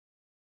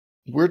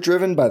We're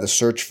driven by the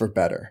search for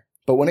better.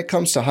 But when it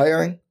comes to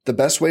hiring, the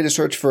best way to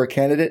search for a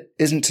candidate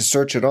isn't to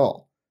search at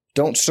all.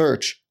 Don't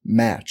search,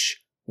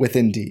 match with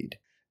Indeed.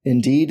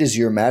 Indeed is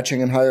your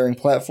matching and hiring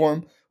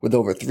platform with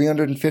over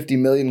 350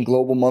 million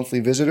global monthly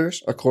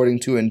visitors,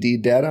 according to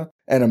Indeed data,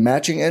 and a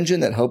matching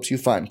engine that helps you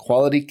find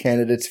quality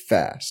candidates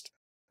fast.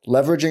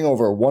 Leveraging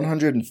over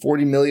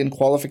 140 million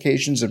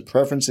qualifications and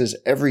preferences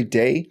every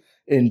day,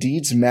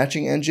 Indeed's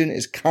matching engine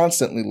is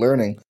constantly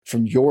learning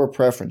from your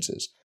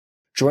preferences.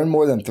 Join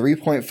more than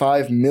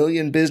 3.5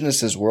 million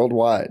businesses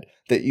worldwide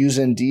that use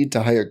Indeed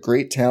to hire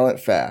great talent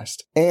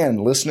fast.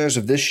 And listeners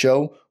of this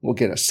show will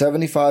get a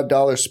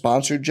 $75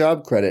 sponsored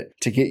job credit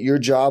to get your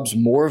jobs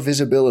more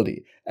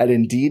visibility at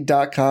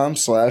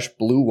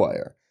Indeed.com/Blue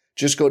Wire.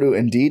 Just go to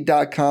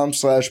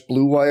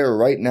Indeed.com/Blue Wire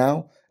right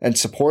now and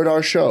support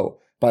our show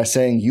by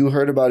saying you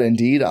heard about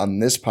Indeed on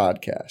this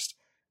podcast.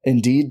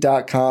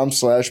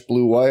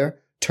 Indeed.com/Blue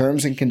Wire.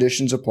 Terms and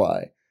conditions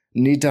apply.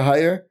 Need to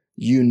hire?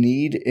 You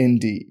need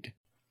Indeed.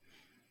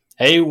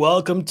 Hey,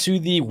 welcome to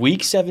the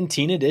Week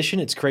 17 edition.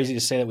 It's crazy to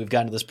say that we've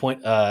gotten to this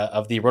point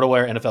of the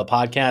RotoWire NFL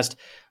podcast,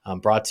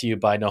 brought to you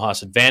by No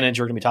House Advantage.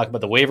 We're going to be talking about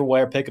the waiver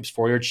wire pickups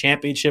for your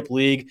championship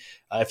league.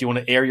 If you want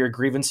to air your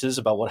grievances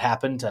about what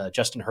happened,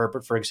 Justin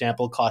Herbert, for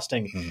example,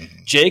 costing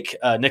Jake,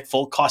 Nick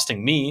Folk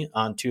costing me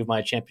on two of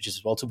my championships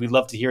as well. So we'd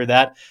love to hear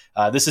that.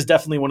 This is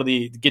definitely one of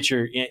the get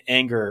your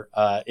anger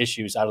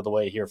issues out of the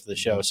way here for the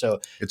show. So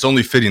it's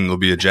only fitting there'll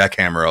be a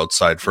jackhammer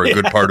outside for a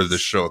good part of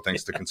this show,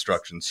 thanks to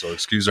construction. So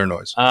excuse our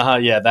noise.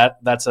 Yeah,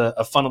 that's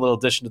a fun little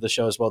addition to the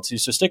show as well, too.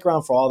 So stick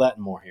around for all that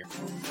and more here.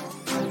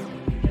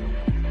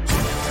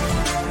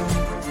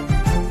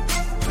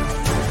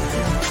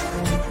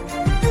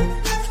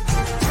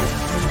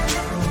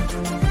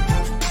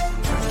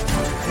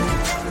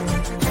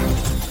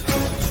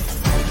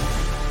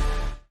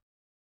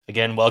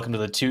 Again, welcome to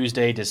the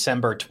Tuesday,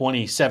 December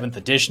 27th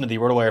edition of the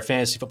RotoWire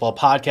Fantasy Football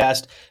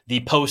Podcast, the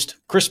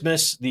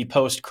post-Christmas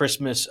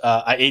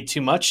I ate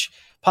too much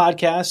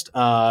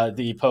podcast,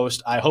 the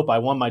post I hope I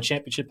won my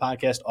championship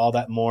podcast, all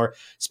that more.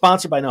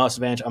 Sponsored by No House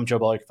Advantage. I'm Joe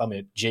Butler. You can find me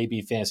at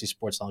JB Fantasy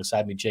Sports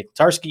alongside me, Jake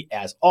Latarski,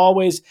 as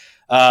always.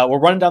 We're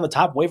running down the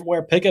top waiver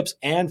wire pickups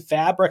and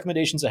fab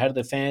recommendations ahead of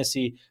the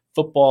fantasy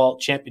football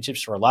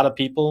championships for a lot of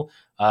people.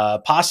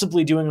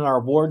 Possibly doing our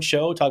award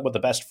show, talk about the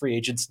best free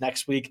agents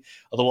next week,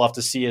 although we'll have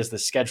to see as the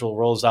schedule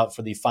rolls out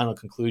for the final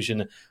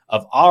conclusion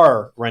of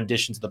our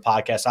renditions of the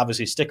podcast.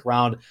 Obviously, stick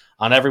around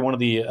on every one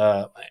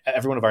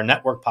of our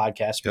network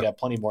podcasts. We got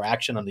plenty more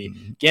action on the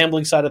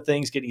gambling side of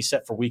things, getting you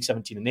set for week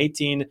 17 and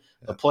 18,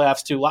 the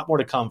playoffs too. A lot more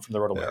to come from the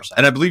RotoWire side.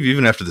 And I believe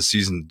even after the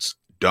season's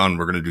done,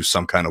 we're going to do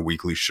some kind of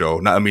weekly show.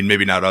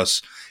 Maybe not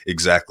us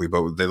exactly,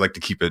 but they like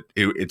to keep it.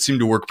 It seemed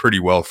to work pretty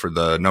well for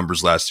the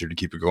numbers last year to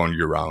keep it going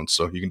year round.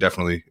 So you can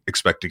definitely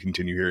expect to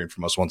continue hearing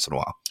from us once in a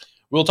while.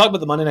 We'll talk about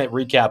the Monday night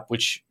recap,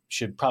 which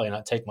should probably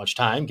not take much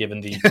time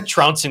given the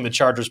trouncing the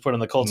Chargers put on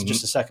the Colts in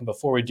just a second.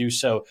 Before we do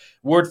so,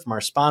 word from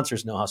our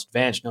sponsors, No House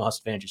Advantage. No House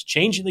Advantage is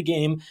changing the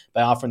game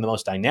by offering the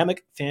most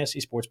dynamic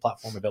fantasy sports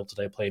platform available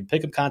today. Play in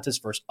pickup contests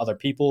versus other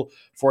people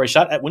for a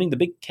shot at winning the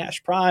big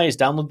cash prize.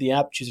 Download the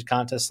app, choose a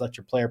contest, select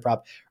your player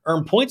prop,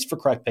 earn points for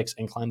correct picks,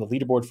 and climb the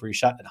leaderboard for your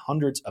shot at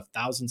hundreds of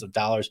thousands of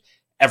dollars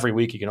every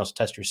week. You can also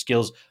test your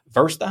skills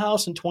versus the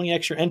house and 20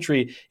 extra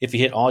entry if you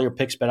hit all your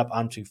picks bet up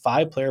onto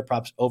 5 player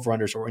props,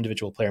 over-unders, or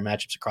individual player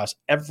matchups across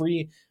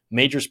every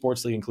major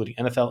sports league, including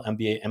NFL,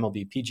 NBA,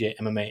 MLB, PGA,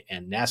 MMA,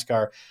 and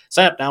NASCAR.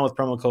 Sign up now with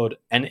promo code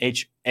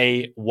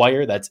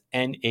NHAWIRE, that's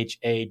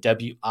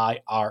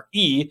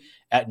NHAWIRE,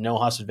 at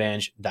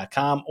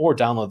nohouseadvantage.com, or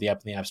download the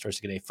app in the app stores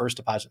to get a first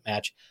deposit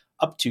match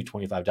up to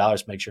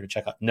 $25. Make sure to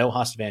check out No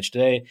House Advantage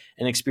today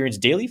and experience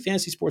daily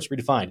fantasy sports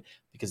redefined,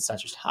 because it's not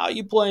just how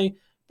you play,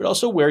 but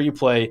also where you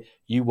play.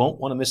 You won't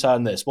want to miss out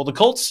on this. Well, the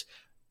Colts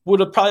would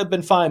have probably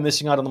been fine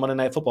missing out on the Monday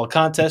Night Football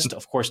contest.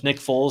 Of course, Nick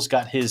Foles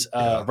got his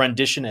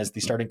rendition as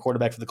the starting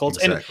quarterback for the Colts.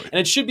 Exactly. And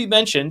it should be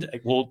mentioned,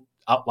 we'll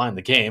outline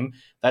the game,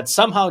 that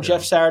somehow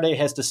Jeff Saturday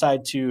has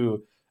decided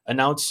to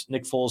announce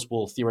Nick Foles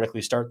will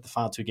theoretically start the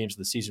final 2 games of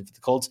the season for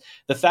the Colts.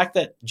 The fact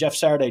that Jeff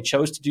Saturday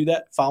chose to do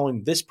that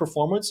following this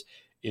performance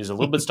is a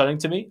little bit stunning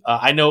to me.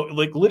 I know,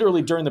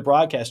 literally during the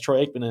broadcast,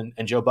 Troy Aikman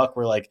and Joe Buck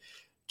were like,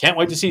 can't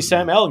wait to see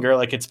Sam Ehlinger.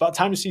 Like, it's about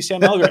time to see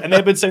Sam Ehlinger. And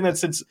they've been saying that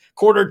since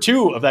quarter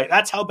 2 of that.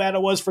 That's how bad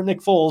it was for Nick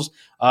Foles.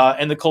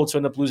 And the Colts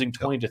end up losing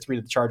 20-3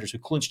 to the Chargers, who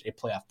clinched a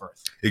playoff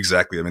berth.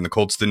 Exactly. The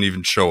Colts didn't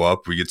even show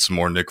up. We get some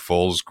more Nick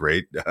Foles.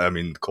 Great.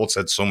 The Colts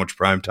had so much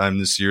prime time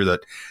this year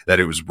that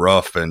it was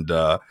rough. And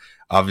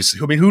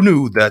obviously, who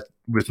knew that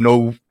with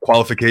no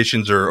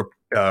qualifications or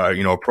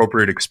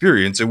appropriate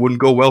experience, it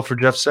wouldn't go well for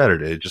Jeff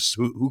Saturday. Just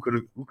who could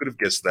have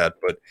guessed that?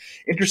 But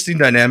interesting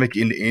dynamic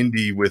in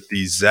Indy with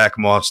the Zach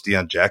Moss,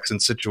 Deion Jackson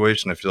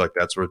situation. I feel like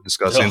that's worth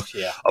discussing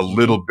a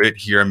little bit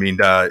here.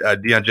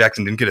 Deion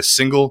Jackson didn't get a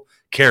single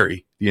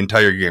carry the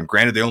entire game.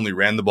 Granted, they only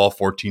ran the ball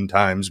 14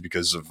 times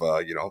because of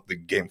the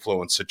game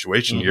flow and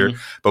situation here,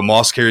 but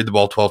Moss carried the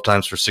ball 12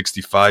 times for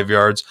 65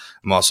 yards.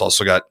 Moss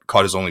also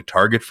caught his only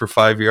target for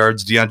 5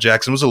 yards. Deion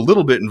Jackson was a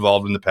little bit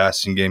involved in the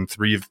passing game,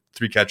 three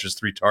catches,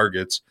 3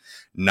 targets,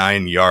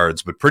 9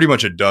 yards, but pretty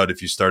much a dud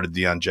if you started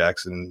Deion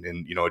Jackson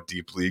in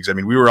deep leagues. I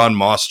mean, we were on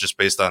Moss just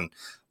based on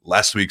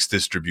last week's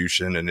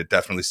distribution, and it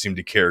definitely seemed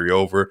to carry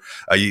over.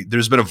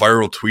 There's been a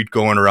viral tweet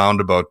going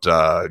around about,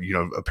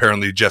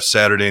 apparently Jeff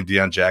Saturday and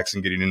Deion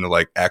Jackson getting into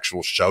like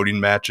actual shouting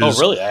matches.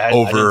 Oh,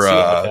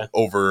 really?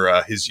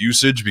 Over his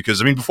usage,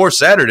 because I mean, before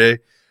Saturday,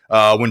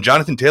 when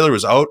Jonathan Taylor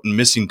was out and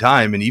missing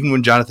time, and even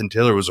when Jonathan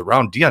Taylor was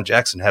around, Deion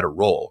Jackson had a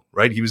role,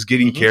 right? He was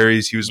getting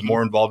carries. He was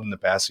more involved in the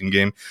passing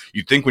game.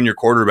 You'd think when your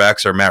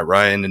quarterbacks are Matt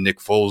Ryan and Nick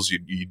Foles,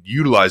 you'd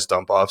utilize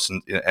dump-offs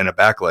and a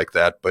back like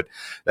that, but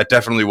that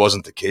definitely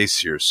wasn't the case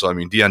here. So, I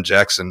mean, Deion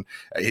Jackson,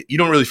 you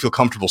don't really feel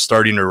comfortable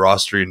starting or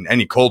rostering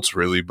any Colts,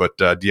 really, but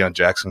Deion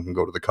Jackson can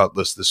go to the cut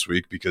list this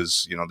week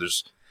because,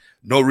 there's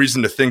no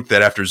reason to think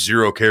that after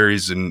 0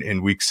 carries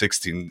in week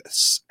 16,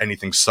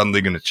 anything's suddenly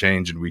going to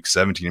change in week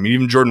 17. I mean,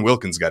 even Jordan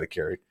Wilkins got a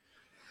carry.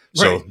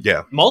 So, right.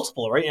 Yeah.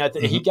 Multiple, right?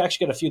 He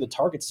actually got a few of the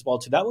targets as well,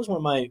 too. That was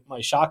one of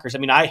my shockers. I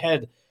mean, I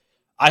had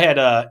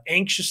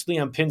anxiously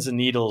on pins and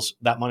needles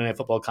that Monday Night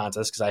Football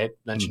contest because I had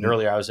mentioned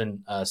earlier I was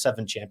in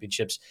 7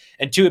 championships,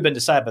 and 2 had been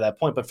decided by that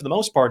point. But for the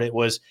most part, it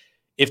was,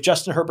 if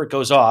Justin Herbert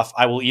goes off,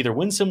 I will either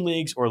win some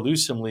leagues or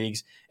lose some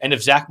leagues. And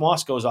if Zach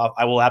Moss goes off,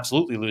 I will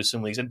absolutely lose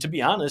some leagues. And to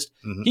be honest,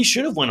 he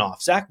should have went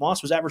off. Zach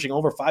Moss was averaging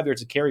over 5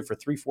 yards a carry for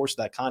 3/4 of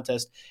that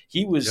contest.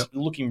 He was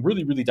looking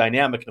really, really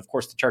dynamic. And of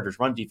course, the Chargers'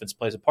 run defense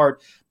plays a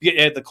part.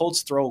 The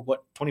Colts throw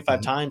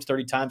 25 times,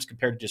 30 times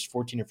compared to just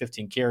 14 or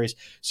 15 carries.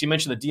 So you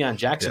mentioned the Deion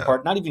Jackson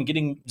part. Not even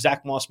getting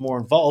Zach Moss more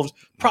involved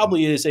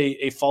probably is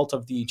a fault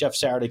of the Jeff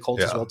Saturday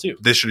Colts as well too.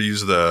 They should have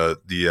used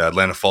the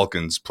Atlanta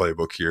Falcons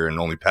playbook here and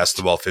only passed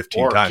the ball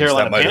 15 or times.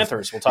 Carolina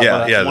Panthers. We'll talk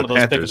about that. One of those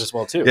Panthers pickers as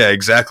well too. Yeah,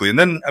 exactly. And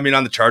then, I mean,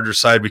 on the Chargers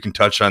side, we can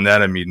touch on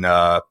that. I mean,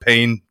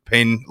 pain,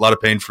 a lot of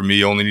pain for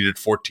me. Only needed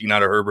 14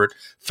 out of Herbert.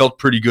 Felt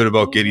pretty good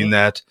about getting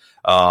that.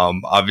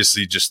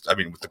 Obviously,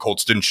 the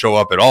Colts didn't show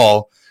up at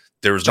all.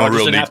 There was Chargers no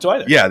real didn't need. Have to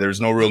either. Yeah, there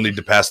was no real need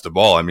to pass the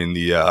ball. I mean,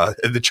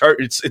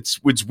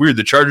 it's weird.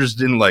 The Chargers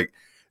didn't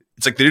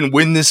it's like they didn't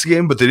win this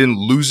game, but they didn't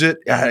lose it.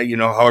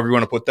 However you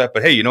want to put that.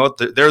 But hey, you know what?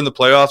 They're in the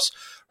playoffs.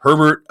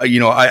 Herbert,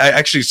 I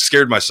actually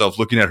scared myself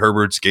looking at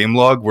Herbert's game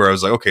log where I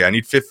was like, okay, I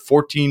need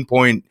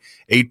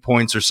 14.8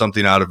 points or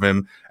something out of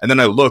him. And then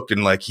I looked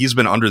and he's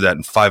been under that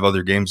in 5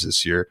 other games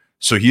this year.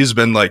 So he's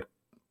been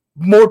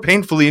more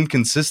painfully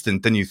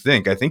inconsistent than you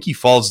think. I think he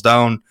falls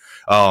down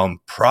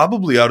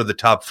probably out of the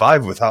top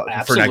 5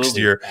 for next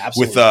year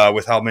with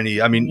how many.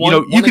 I mean,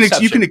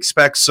 you can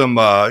expect some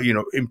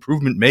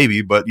improvement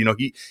maybe, but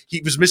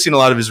he was missing a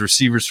lot of his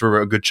receivers for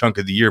a good chunk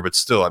of the year. But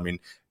still, I mean,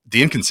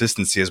 the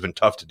inconsistency has been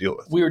tough to deal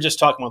with. We were just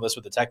talking about this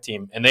with the tech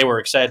team, and they were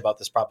excited about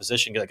this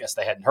proposition because I guess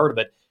they hadn't heard of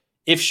it.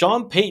 If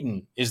Sean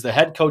Payton is the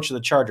head coach of the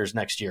Chargers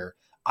next year,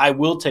 I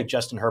will take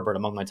Justin Herbert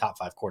among my top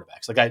 5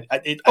 quarterbers. I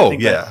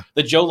think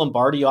the Joe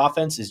Lombardi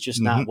offense is just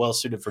not well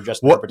suited for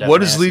Justin Herbert.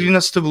 What is leading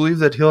us to believe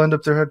that he'll end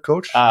up their head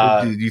coach?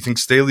 Do you think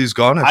Staley's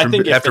gone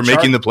after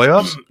making the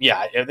playoffs? Yeah,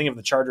 I think if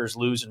the Chargers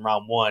lose in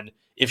round 1,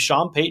 if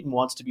Sean Payton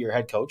wants to be your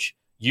head coach,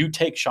 you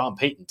take Sean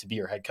Payton to be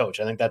your head coach.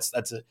 I think that's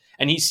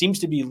and he seems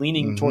to be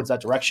leaning towards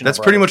that direction. That's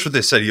pretty much what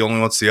they said. He only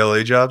wants the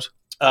LA jobs.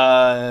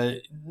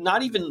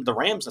 Not even the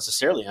Rams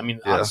necessarily. I mean,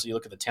 honestly, you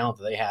look at the talent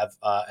that they have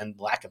and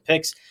lack of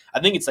picks. I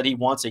think it's that he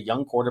wants a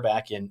young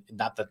quarterback, and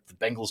not that the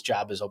Bengals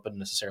job is open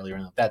necessarily or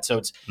anything like that. So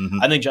it's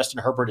I think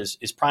Justin Herbert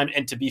is primed.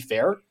 And to be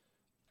fair,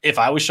 if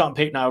I was Sean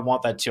Payton, I would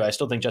want that too. I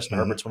still think Justin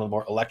Herbert's one of the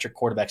more electric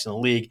quarterbacks in the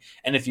league.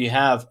 And if you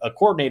have a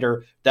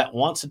coordinator that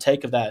wants to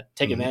take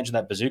advantage of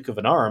that bazooka of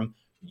an arm,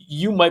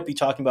 you might be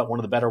talking about one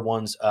of the better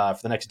ones for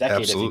the next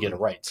decade if you get it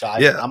right. So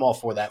I'm all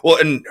for that. Well,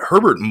 and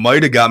Herbert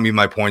might have got me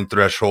my point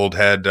threshold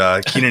had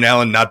Keenan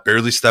Allen not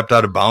barely stepped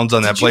out of bounds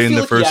on that play in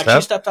the first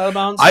half. Stepped out of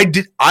bounds? I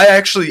did.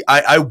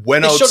 I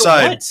went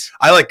outside.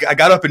 I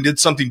got up and did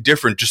something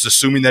different, just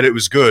assuming that it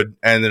was good,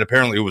 and then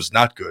apparently it was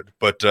not good.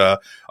 But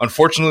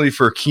unfortunately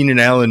for Keenan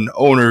Allen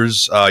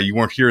owners, you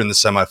weren't here in the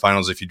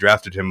semifinals if you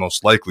drafted him,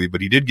 most likely.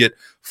 But he did get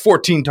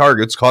 14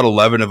 targets, caught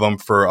 11 of them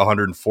for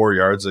 104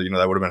 yards. That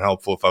would have been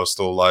helpful if I was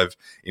still alive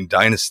in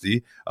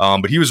Dynasty.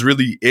 But he was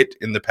really it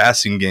in the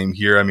passing game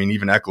here. I mean,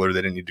 even Eckler,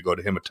 they didn't need to go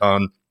to him a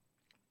ton.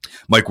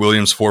 Mike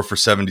Williams, 4 for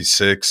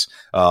 76.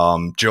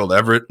 Gerald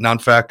Everett,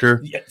 non-factor.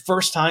 Yeah,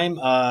 first time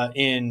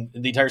in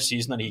the entire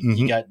season that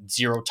he got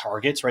 0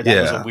 targets, right?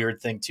 That was a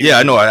weird thing, too. Yeah,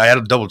 I know. I had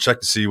to double check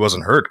to see he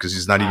wasn't hurt because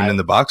he's not even in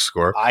the box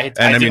score. I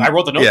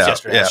wrote the notes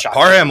yesterday. Yeah,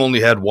 Parham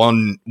only had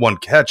one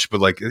catch,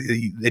 but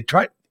they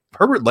tried.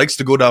 Herbert likes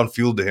to go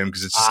downfield to him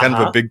because it's just kind of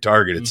a big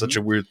target. It's such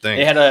a weird thing.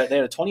 They had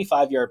a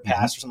 25-yard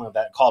pass or something like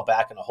that, called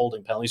back and a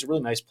holding penalty. It's a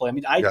really nice play. I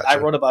mean, I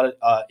wrote about it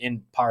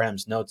in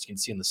Parham's notes. You can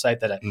see on the site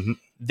that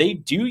they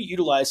do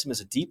utilize him as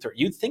a deep threat.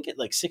 You'd think at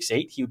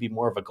 6'8", he would be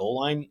more of a goal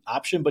line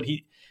option, but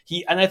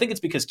And I think it's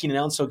because Keenan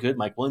Allen's so good,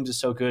 Mike Williams is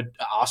so good,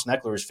 Austin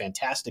Eckler is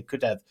fantastic,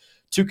 could have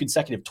 2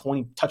 consecutive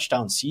 20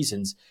 touchdown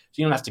seasons.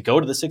 So you don't have to go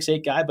to the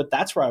 6'8" guy, but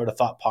that's where I would have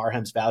thought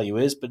Parham's value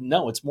is. But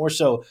no, it's more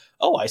so,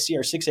 I see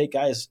our 6'8"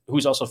 guy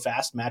who's also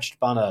fast matched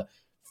up on a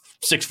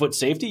 6-foot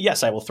safety.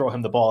 Yes, I will throw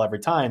him the ball every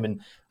time.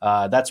 And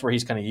that's where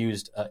he's kind of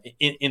used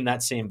in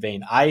that same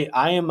vein. I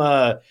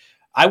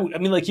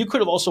mean, like, you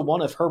could have also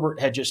won if Herbert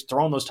had just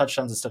thrown those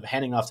touchdowns instead of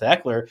handing off to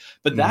Eckler,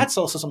 but that's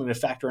also something to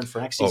factor in for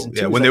next season,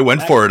 too. Yeah, when they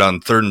went for it on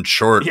 3rd and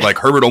short, like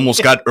Herbert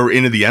almost got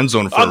into the end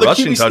zone for a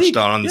rushing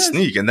touchdown on the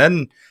sneak, and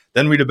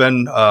then we'd have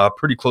been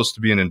pretty close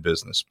to being in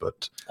business,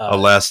 but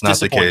alas, not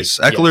the case.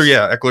 Eckler,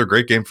 Eckler,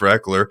 great game for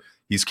Eckler.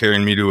 He's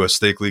carrying me to a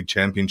Stake League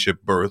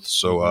championship berth,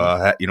 so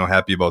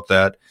happy about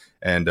that.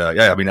 And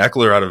I mean,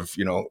 Eckler, out of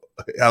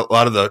a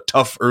lot of the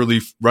tough early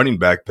running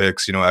back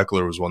picks,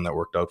 Eckler was one that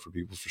worked out for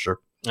people for sure.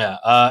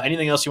 Yeah.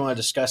 Anything else you want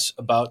to discuss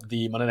about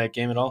the Monday night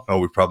game at all? Oh,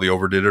 we probably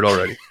overdid it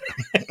already.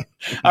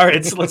 All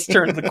right, so let's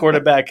turn to the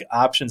quarterback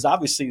options.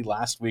 Obviously,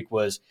 last week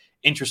was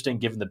interesting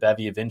given the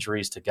bevy of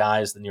injuries to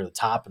guys near the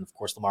top. And, of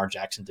course, Lamar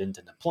Jackson didn't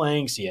end up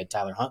playing, so you had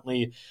Tyler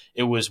Huntley.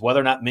 It was whether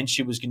or not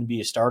Minshew was going to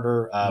be a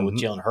starter with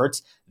Jalen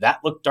Hurts. That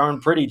looked darn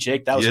pretty,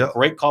 Jake. That was a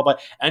great call.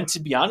 And to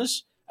be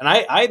honest, and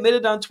I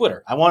admitted on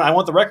Twitter, I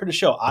want the record to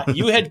show,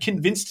 you had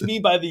convinced me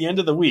by the end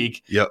of the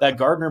week that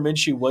Gardner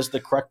Minshew was the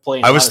correct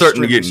play. I was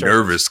starting to get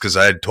nervous because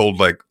I had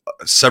told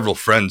several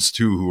friends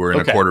too who were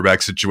in a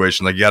quarterback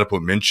situation, like, you got to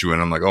put Minshew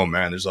in. I'm like, oh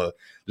man, there's a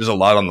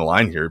lot on the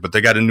line here. But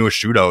they got into a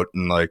shootout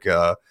and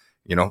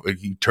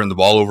he turned the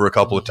ball over a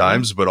couple of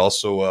times, but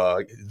also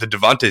the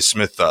Devontae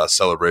Smith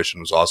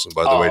celebration was awesome,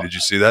 by the way. Did you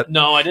see that?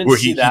 No, I didn't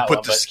see that. He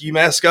put the ski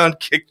mask on,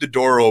 kicked the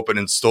door open,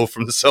 and stole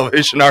from the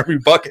Salvation Army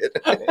bucket.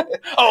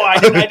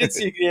 I did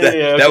see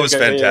that was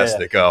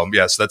fantastic.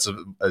 Yes, that's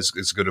as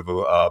good of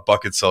a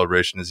bucket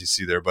celebration as you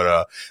see there.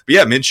 But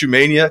Minshew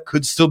Mania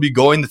could still be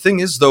going. The thing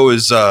is, though,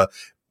 is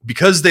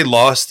because they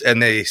lost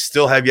and they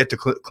still have yet to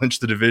clinch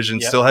the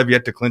division, still have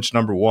yet to clinch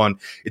number 1,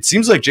 it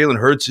seems like Jalen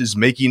Hurts is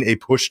making a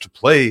push to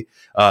play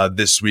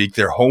this week.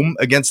 They're home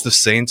against the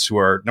Saints, who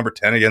are number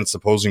 10 against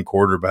opposing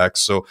quarterbacks.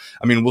 So,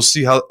 I mean, we'll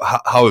see how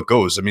it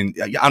goes. I mean,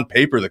 on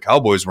paper, the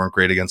Cowboys weren't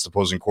great against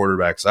opposing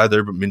quarterbacks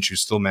either, but Minshew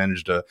still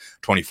managed a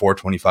 24,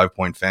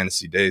 25-point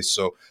fantasy day.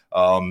 So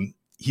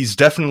he's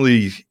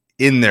definitely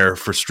in there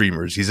for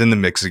streamers. He's in the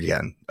mix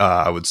again,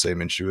 I would say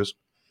Minshew is.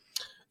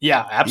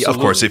 Yeah, absolutely.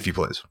 Of course, if he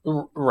plays.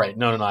 Right.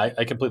 No.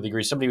 I completely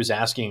agree. Somebody was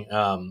asking,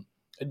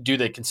 do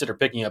they consider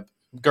picking up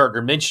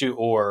Gardner Minshew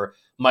or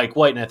Mike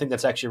White? And I think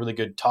that's actually a really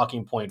good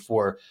talking point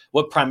for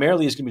what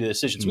primarily is going to be the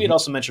decisions. We had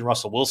also mentioned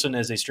Russell Wilson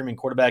as a streaming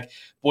quarterback.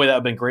 Boy, that would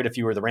have been great if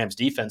you were the Rams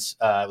defense.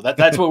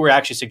 That's what we're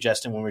actually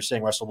suggesting when we're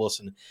saying Russell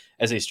Wilson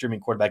as a streaming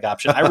quarterback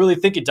option. I really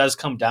think it does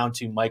come down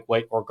to Mike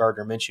White or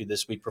Gardner Minshew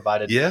this week,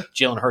 provided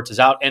Jalen Hurts is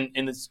out. And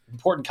in this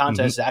important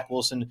contest, Zach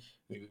Wilson,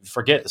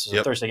 forget this was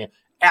a Thursday game,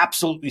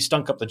 absolutely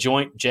stunk up the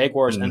joint.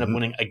 Jaguars end up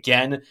winning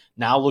again,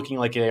 now looking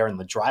like they are in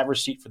the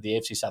driver's seat for the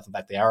AFC South. In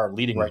fact, they are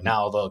leading right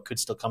now, although it could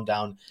still come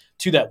down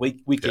to that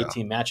week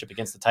 18 matchup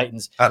against the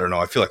Titans. I don't know.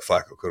 I feel like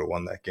Flacco could have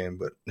won that game,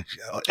 but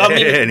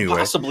anyway.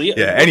 Possibly.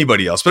 Yeah,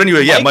 anybody else. But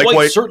anyway, Mike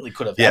White certainly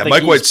could have. Yeah,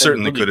 Mike White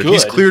certainly could have.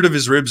 He's cleared of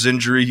his ribs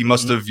injury. He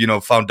must have,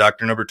 found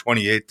doctor number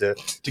 28 to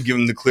give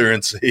him the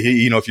clearance,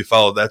 if you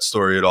followed that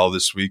story at all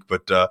this week.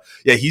 But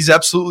he's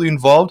absolutely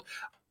involved.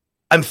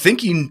 I'm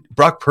thinking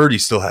Brock Purdy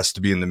still has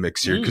to be in the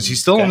mix here because he's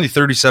still only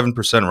 37%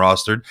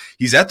 rostered.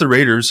 He's at the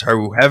Raiders,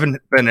 who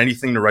haven't been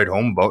anything to write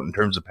home about in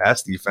terms of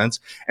pass defense.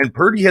 And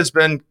Purdy has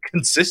been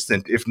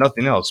consistent, if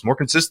nothing else, more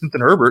consistent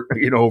than Herbert,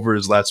 over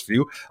his last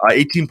few.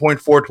 18.4,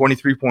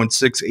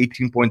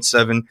 23.6,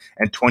 18.7,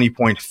 and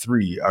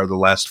 20.3 are the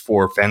last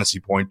 4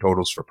 fantasy point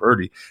totals for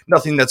Purdy.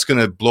 Nothing that's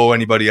going to blow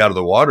anybody out of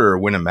the water or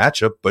win a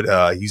matchup,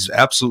 but he's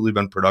absolutely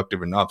been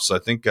productive enough. So I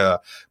think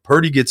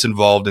Purdy gets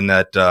involved in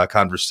that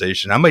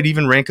conversation. I might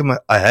even rank him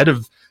ahead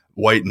of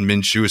White and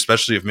Minshew,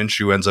 especially if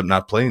Minshew ends up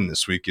not playing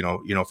this week,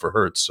 for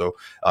Hurts. So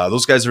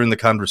those guys are in the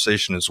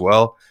conversation as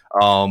well.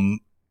 A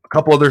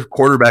couple other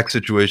quarterback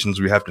situations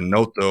we have to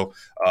note, though.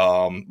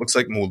 Looks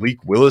like Malik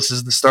Willis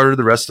is the starter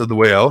the rest of the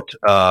way out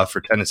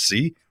for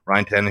Tennessee.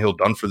 Ryan Tannehill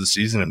done for the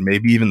season and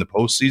maybe even the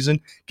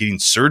postseason, getting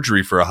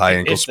surgery for a high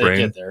ankle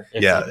sprain.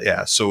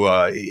 So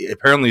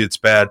apparently it's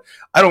bad.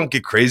 I don't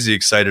get crazy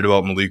excited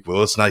about Malik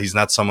Willis. He's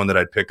not someone that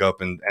I'd pick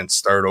up and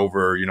start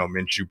over,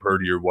 Minshew,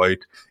 Purdy, or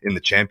White in the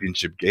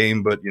championship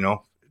game. But,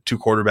 2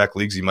 quarterback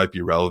leagues, he might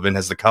be relevant.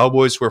 Has the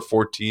Cowboys, who are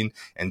 14,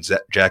 and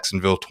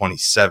Jacksonville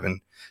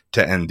 27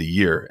 to end the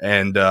year.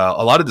 And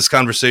a lot of this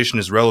conversation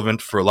is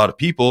relevant for a lot of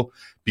people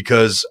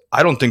because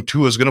I don't think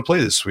Tua is going to play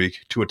this week.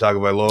 Tua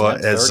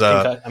Tagovailoa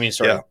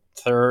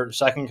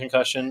second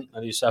concussion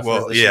that he suffered.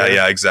 Well,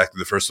 yeah, exactly.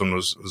 The first one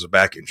was a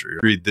back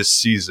injury this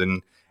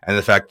season. And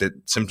the fact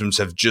that symptoms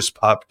have just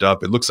popped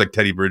up, it looks like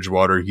Teddy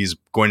Bridgewater, he's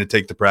going to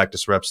take the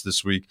practice reps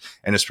this week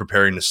and is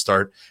preparing to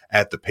start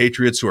at the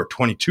Patriots, who are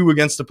 22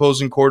 against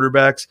opposing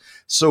quarterbacks.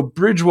 So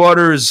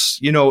Bridgewater is,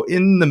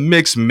 in the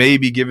mix,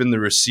 maybe given the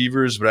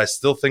receivers, but I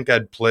still think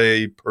I'd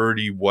play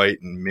Purdy,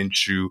 White, and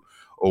Minshew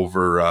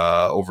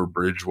over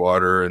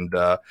Bridgewater. And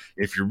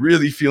if you're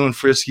really feeling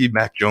frisky,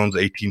 Mac Jones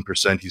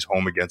 18%. He's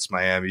home against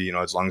Miami.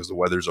 As long as the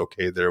weather's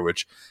okay there,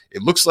 which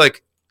it looks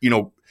like.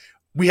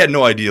 We had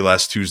no idea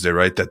last Tuesday,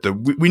 right? That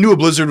we knew a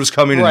blizzard was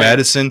coming in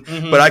Madison,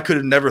 but I could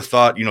have never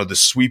thought, the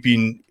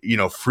sweeping,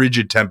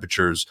 frigid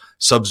temperatures,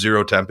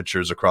 sub-zero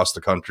temperatures across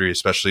the country,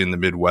 especially in the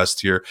Midwest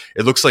here.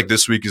 It looks like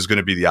this week is going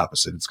to be the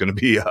opposite. It's going to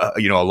be,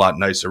 a lot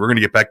nicer. We're going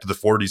to get back to the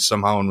 40s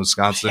somehow in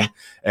Wisconsin,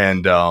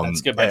 and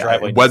that's good by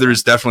driveway weather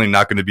is definitely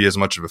not going to be as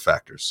much of a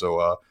factor.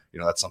 So,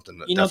 that's something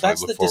that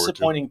that's the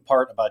disappointing to.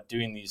 part about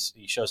doing these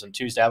shows on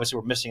Tuesday. Obviously,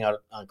 we're missing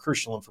out on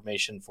crucial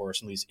information for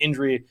some of these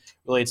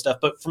injury-related stuff.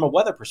 But from a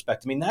weather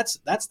perspective,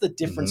 that's the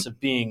difference of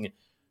being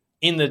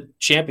in the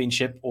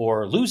championship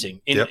or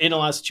losing in a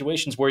lot of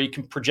situations where you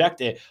can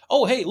project it.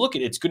 Oh, hey, look,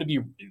 it's going to be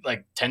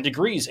like 10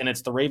 degrees and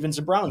it's the Ravens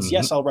and Browns.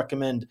 Yes, I'll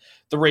recommend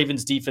the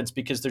Ravens defense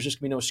because there's just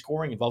going to be no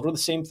scoring involved. Or the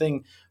same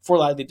thing for a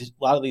lot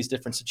of these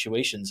different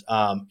situations.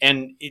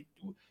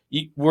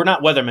 We're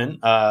not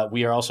weathermen.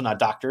 We are also not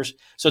doctors.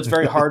 So it's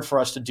very hard for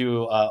us to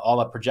do all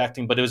that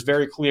projecting. But it was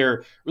very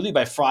clear really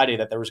by Friday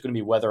that there was going to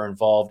be weather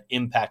involved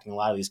impacting a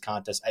lot of these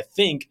contests. I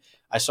think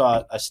I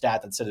saw a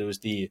stat that said it was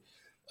the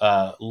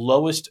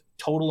lowest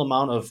total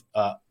amount of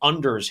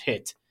unders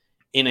hit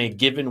in a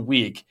given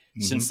week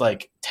since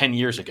like 10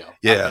 years ago.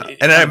 Yeah.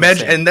 And I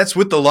imagine, and that's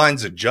with the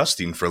lines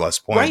adjusting for less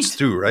points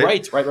too,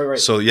 right? Right.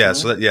 So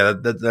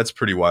that's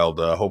pretty wild.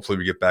 Hopefully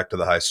we get back to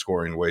the high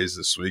scoring ways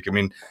this week.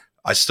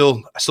 I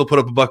still put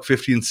up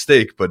 $1.50 in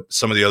stake, but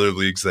some of the other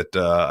leagues that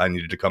I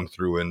needed to come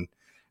through in,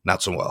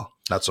 not so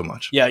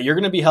much. Yeah, you're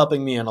going to be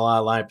helping me on a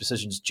lot of lineup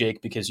decisions,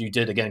 Jake, because you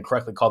did again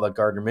correctly call that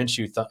Gardner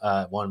Minshew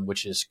one,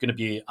 which is going to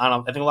be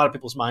on I think a lot of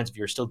people's minds if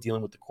you're still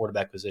dealing with the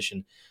quarterback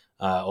position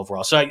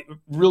overall. So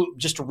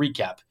just to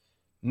recap,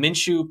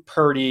 Minshew,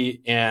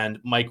 Purdy, and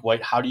Mike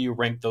White. How do you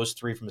rank those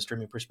three from a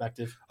streaming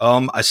perspective?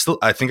 I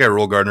think I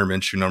roll Gardner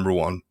Minshew number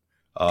one.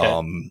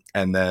 Okay.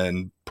 And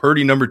then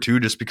Purdy number two,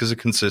 just because of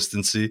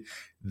consistency.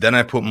 Then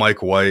I put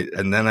Mike White,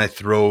 and then I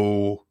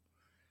throw.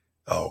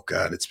 Oh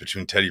God, it's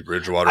between Teddy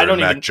Bridgewater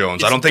and Mac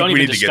Jones. I don't think we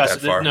need to get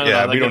that far.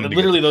 We don't.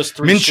 Literally, those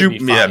three.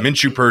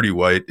 Minshew, Purdy,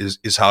 White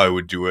is how I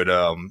would do it.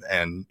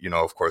 And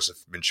of course,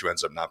 if Minshew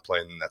ends up not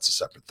playing, then that's a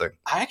separate thing.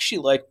 I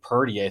actually like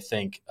Purdy. I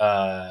think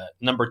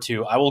number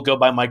two. I will go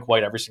by Mike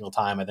White every single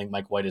time. I think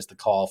Mike White is the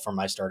call for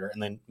my starter,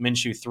 and then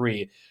Minshew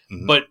 3.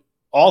 But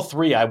all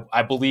three,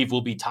 I believe,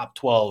 will be top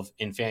 12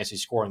 in fantasy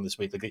scoring this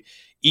week. Like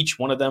each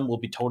one of them will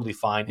be totally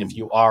fine if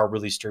you are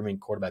really streaming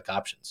quarterback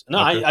options.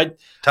 No, okay.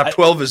 Top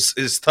 12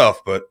 is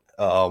tough, but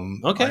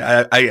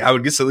okay. I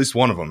would guess at least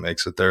one of them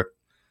makes it there.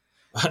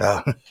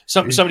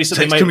 Somebody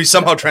said can we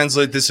somehow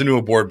translate this into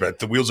a board bet?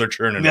 The wheels are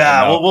churning.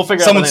 Yeah, we'll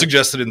figure. Someone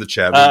suggested in the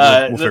chat.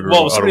 We'll figure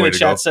out somebody a way in the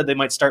chat said they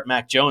might start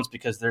Mac Jones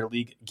because their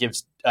league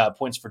gives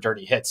points for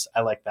dirty hits.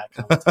 I like that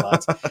comment a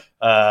lot.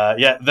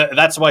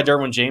 That's why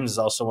Derwin James is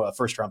also a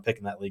first round pick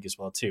in that league as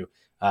well too,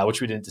 which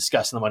we didn't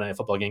discuss in the Monday Night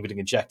Football game, getting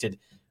ejected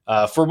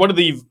for one of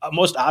the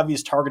most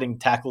obvious targeting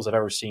tackles I've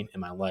ever seen in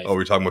my life. Oh,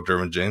 we're talking about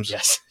Derwin James?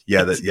 Yes.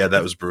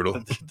 That was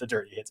brutal. the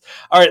dirty hits.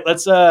 All right,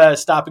 let's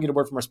stop and get a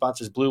word from our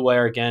sponsors, Blue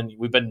Wire. Again,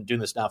 we've been doing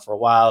this now for a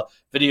while.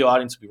 Video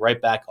audience will be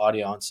right back.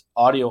 Audio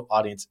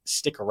audience,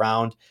 stick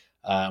around.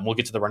 We'll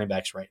get to the running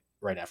backs right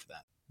after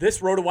that. This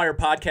RotoWire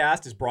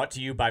podcast is brought to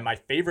you by my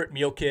favorite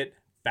meal kit,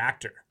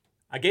 Factor.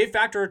 I gave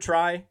Factor a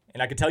try,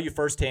 and I can tell you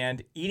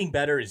firsthand, eating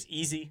better is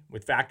easy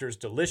with Factor's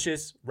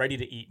delicious,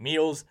 ready-to-eat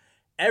meals.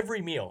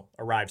 Every meal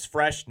arrives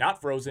fresh,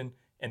 not frozen,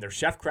 and they're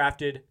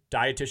chef-crafted,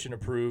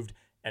 dietitian-approved,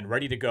 and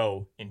ready to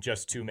go in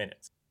just 2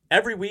 minutes.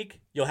 Every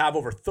week, you'll have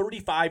over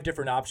 35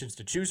 different options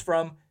to choose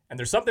from, and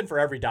there's something for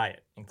every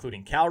diet,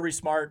 including Calorie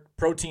Smart,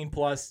 Protein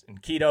Plus,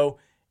 and Keto,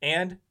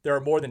 and there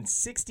are more than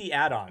 60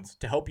 add-ons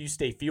to help you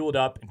stay fueled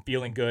up and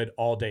feeling good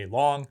all day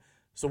long.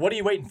 So what are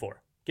you waiting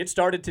for? Get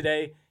started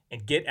today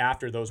and get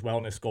after those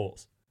wellness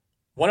goals.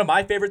 One of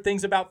my favorite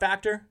things about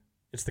Factor,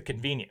 it's the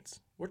convenience.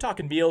 We're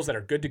talking meals that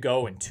are good to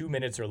go in 2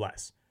 minutes or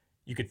less.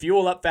 You can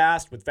fuel up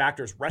fast with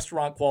Factor's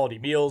restaurant-quality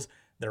meals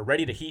that are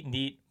ready to heat and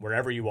eat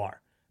wherever you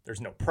are.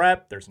 There's no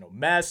prep, there's no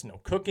mess, no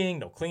cooking,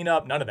 no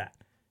cleanup, none of that.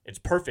 It's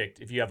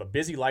perfect if you have a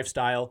busy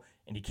lifestyle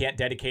and you can't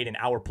dedicate an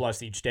hour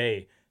plus each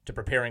day to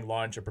preparing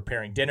lunch or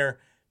preparing dinner.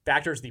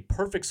 Factor is the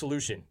perfect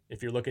solution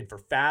if you're looking for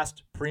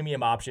fast,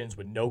 premium options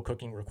with no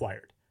cooking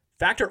required.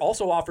 Factor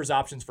also offers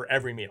options for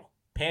every meal.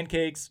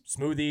 Pancakes,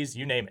 smoothies,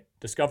 you name it.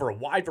 Discover a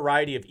wide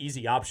variety of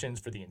easy options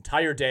for the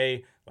entire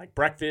day, like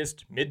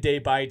breakfast, midday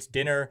bites,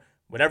 dinner,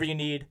 whatever you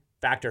need,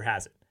 Factor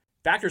has it.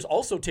 Factor's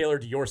also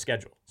tailored to your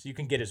schedule, so you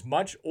can get as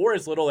much or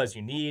as little as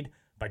you need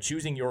by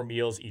choosing your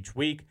meals each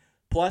week.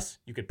 Plus,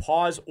 you could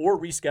pause or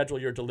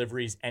reschedule your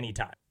deliveries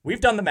anytime.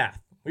 We've done the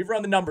math. We've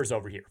run the numbers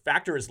over here.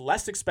 Factor is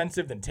less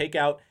expensive than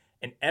takeout,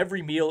 and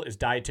every meal is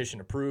dietitian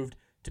approved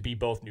to be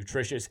both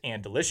nutritious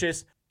and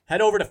delicious.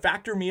 Head over to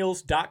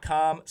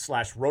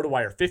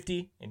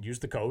factormeals.com/rotowire50 and use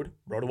the code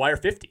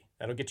rotowire50.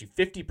 That'll get you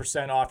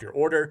 50% off your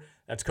order.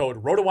 That's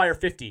code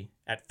rotowire50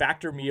 at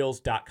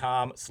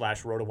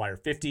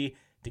factormeals.com/rotowire50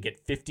 to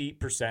get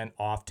 50%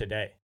 off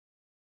today.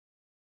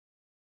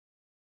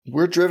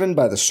 We're driven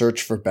by the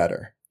search for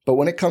better. But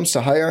when it comes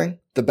to hiring,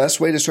 the best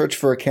way to search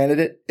for a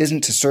candidate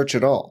isn't to search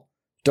at all.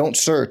 Don't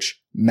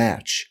search,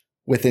 match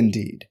with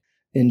Indeed.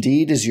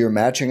 Indeed is your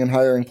matching and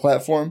hiring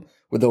platform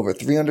with over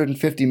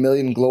 350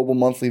 million global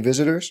monthly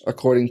visitors,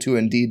 according to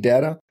Indeed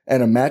data,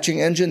 and a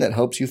matching engine that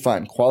helps you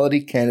find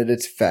quality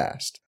candidates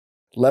fast.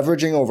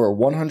 Leveraging over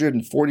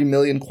 140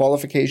 million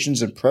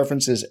qualifications and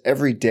preferences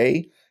every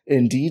day,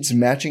 Indeed's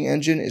matching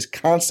engine is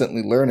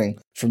constantly learning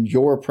from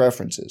your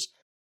preferences.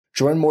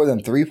 Join more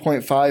than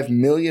 3.5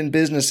 million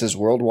businesses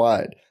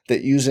worldwide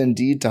that use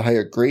Indeed to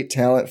hire great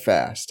talent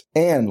fast.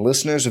 And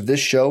listeners of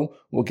this show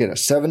will get a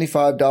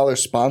 $75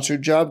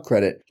 sponsored job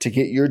credit to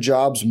get your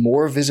jobs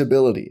more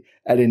visibility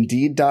at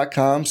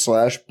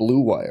Indeed.com/Blue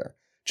Wire.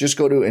 Just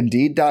go to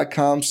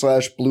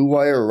Indeed.com/Blue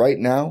Wire right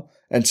now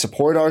and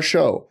support our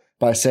show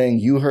by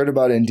saying you heard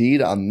about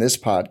Indeed on this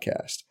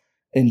podcast.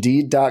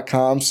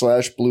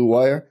 Indeed.com/Blue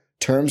Wire.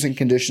 Terms and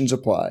conditions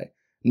apply.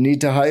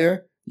 Need to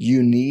hire?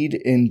 You need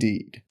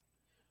Indeed.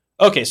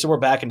 Okay, so we're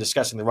back and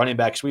discussing the running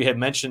backs. We had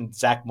mentioned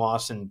Zach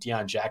Moss and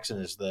Deion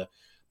Jackson as the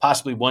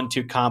possibly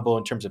 1-2 combo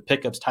in terms of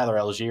pickups. Tyler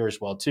Algier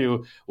as well,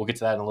 too. We'll get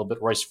to that in a little bit.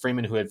 Royce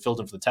Freeman, who had filled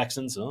in for the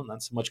Texans. Oh,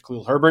 not so much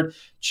Khalil Herbert.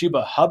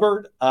 Chuba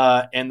Hubbard.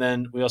 And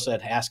then we also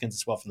had Haskins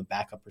as well from the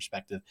backup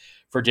perspective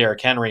for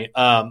Derrick Henry.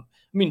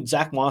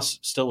 Zach Moss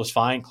still was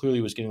fine.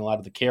 Clearly was getting a lot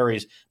of the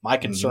carries. My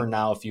concern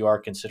now, if you are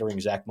considering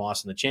Zach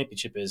Moss in the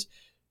championship, is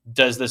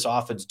does this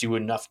offense do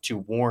enough to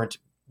warrant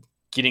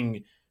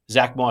getting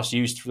Zach Moss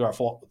used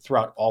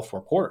throughout all four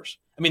quarters?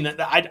 I mean,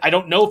 I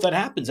don't know if that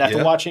happens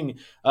after watching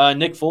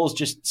Nick Foles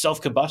just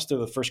self-combust through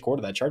the first quarter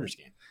of that Chargers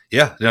game.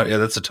 Yeah,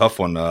 that's a tough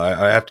one.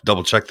 I have to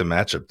double check the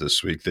matchup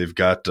this week. They've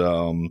got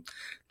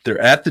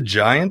they're at the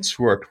Giants,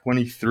 who are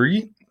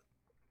 23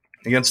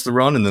 against the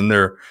run, and then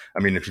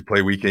if you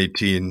play Week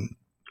 18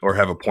 or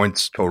have a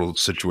points total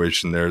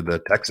situation there, the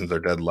Texans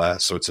are dead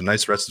last. So it's a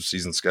nice rest of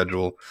season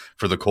schedule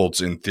for the Colts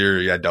in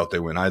theory. I doubt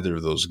they win either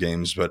of those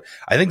games, but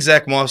I think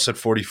Zach Moss at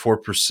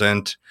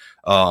 44%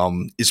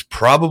 is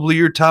probably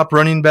your top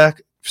running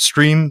back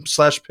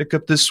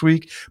stream/pickup this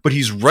week, but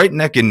he's right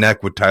neck and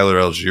neck with Tyler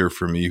Algier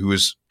for me, who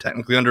is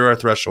technically under our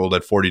threshold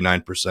at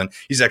 49%.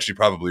 He's actually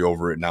probably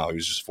over it now. He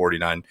was just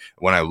 49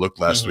 when I looked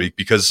last week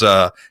because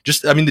the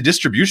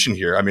distribution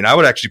here, I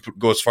would actually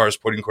go as far as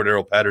putting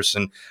Cordero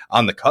Patterson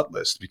on the cut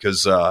list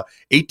because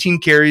 18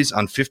 carries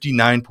on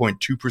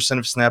 59.2%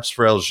 of snaps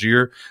for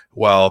Algier,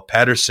 while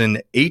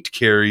Patterson 8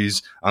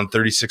 carries on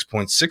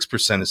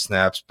 36.6% of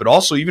snaps. But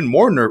also even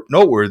more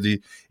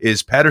noteworthy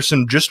is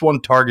Patterson just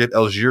one target,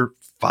 Algier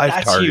 5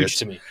 that's targets. Huge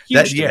to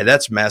me.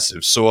 That's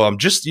massive. So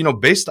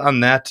based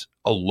on that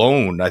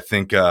alone, I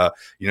think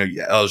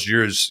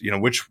Algier's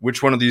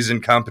which one of these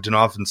incompetent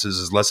offenses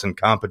is less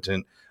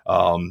incompetent.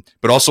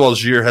 But also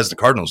Algier has the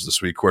Cardinals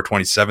this week, who are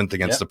 27th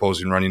against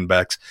opposing running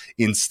backs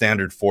in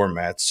standard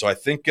formats. So I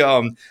think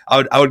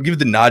I would give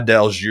the nod to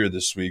Algier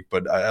this week,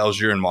 but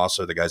Algier and Moss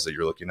are the guys that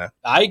you're looking at.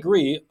 I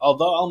agree,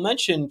 although I'll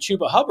mention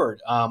Chuba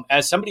Hubbard.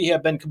 As somebody who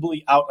had been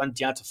completely out on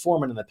Deonta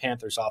Foreman in the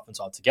Panthers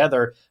offense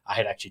altogether, I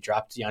had actually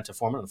dropped Deonta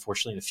Foreman,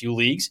 unfortunately, in a few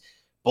leagues.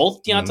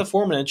 Both Deonta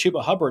Foreman and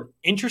Chuba Hubbard,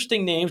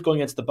 interesting names going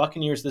against the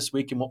Buccaneers this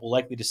week in what will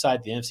likely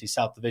decide the NFC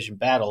South Division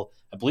battle.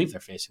 I believe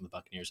they're facing the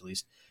Buccaneers at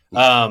least.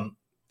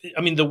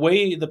 The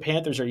way the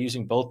Panthers are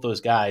using both those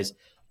guys,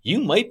 you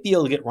might be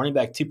able to get running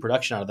back 2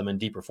 production out of them in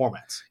deeper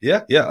formats.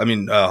 Yeah.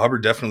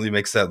 Hubbard definitely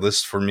makes that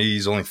list for me.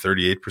 He's only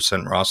 38%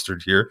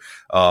 rostered here.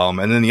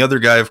 And then the other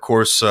guy, of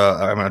course,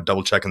 I'm going to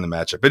double check in the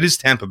matchup. It is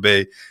Tampa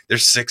Bay. They're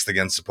 6th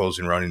against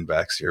opposing running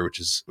backs here, which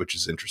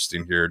is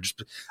interesting here.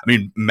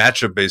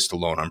 Matchup based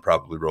alone, I'm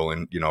probably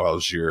rolling,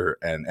 Algier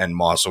and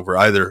Moss over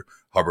either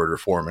Hubbard or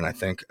Foreman, I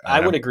think. I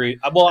would agree.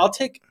 Well, I'll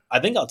take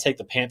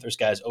the Panthers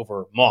guys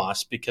over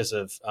Moss because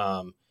of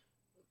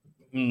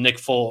Nick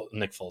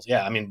Foles.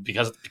 Yeah,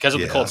 because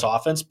of the Colts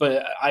offense,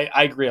 but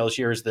I agree.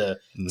 Algier is the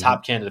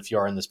top candidate if you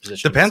are in this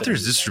position. The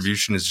Panthers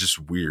distribution is just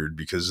weird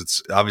because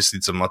it's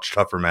a much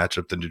tougher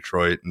matchup than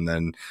Detroit, and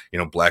then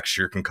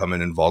Blackshear can come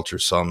in and vulture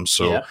some.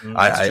 So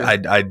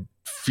I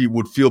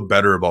would feel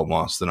better about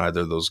Moss than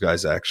either of those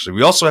guys. Actually,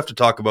 we also have to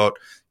talk about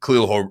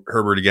Khalil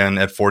Herbert again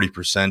at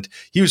 40%.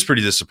 He was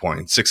pretty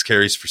disappointing. 6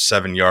 carries for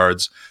 7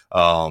 yards.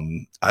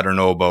 I don't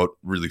know about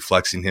really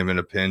flexing him in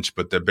a pinch,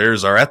 but the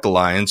Bears are at the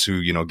Lions,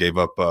 who gave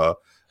up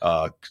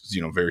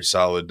very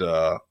solid.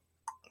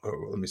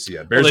 Let me see.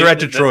 Yeah, Bears are at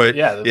Detroit.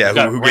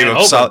 Who gave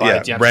up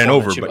solid. Ran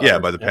over,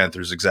 by the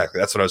Panthers.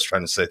 Exactly. That's what I was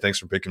trying to say. Thanks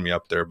for picking me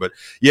up there. But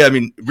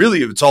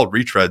really, it's all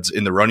retreads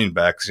in the running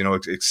backs.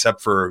 Except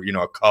for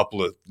a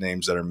couple of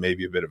names that are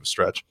maybe a bit of a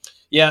stretch.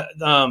 Yeah,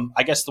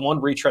 I guess the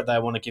one retread that I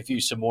want to give you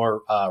some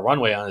more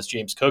runway on is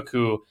James Cook,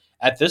 who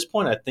at this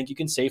point I think you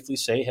can safely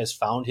say has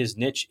found his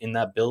niche in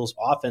that Bills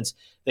offense.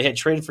 They had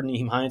traded for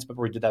Nyheim Hines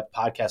before we did that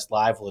podcast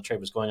live while the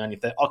trade was going on. You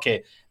thought,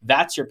 okay,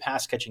 that's your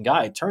pass-catching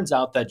guy. It turns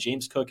out that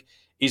James Cook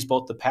is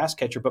both the pass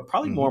catcher, but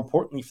probably more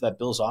importantly for that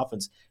Bills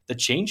offense, the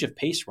change of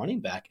pace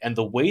running back and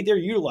the way they're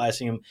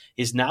utilizing him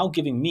is now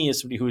giving me, as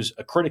somebody who's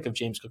a critic of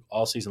James Cook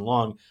all season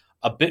long,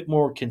 a bit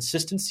more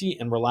consistency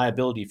and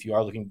reliability if you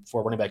are looking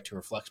for running back 2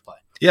 or flex play.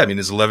 Yeah, I mean,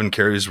 his 11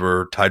 carries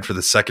were tied for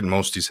the second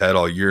most he's had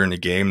all year in a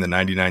game. The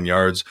 99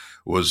 yards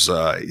is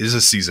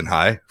a season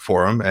high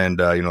for him. And,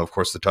 of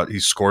course,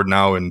 he's scored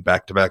now in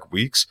back-to-back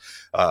weeks.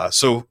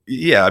 So,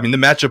 yeah, I mean, the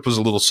matchup was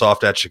a little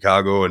soft at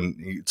Chicago, and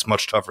it's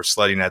much tougher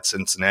sledding at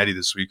Cincinnati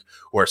this week,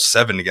 who are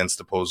 7 against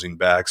opposing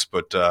backs.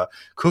 But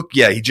Cook,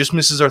 yeah, he just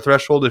misses our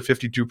threshold at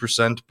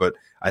 52%. But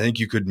I think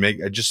you could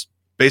just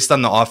based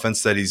on the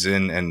offense that he's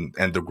in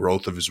and the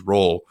growth of his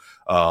role,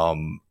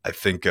 I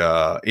think,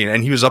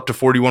 and he was up to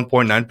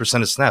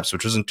 41.9% of snaps,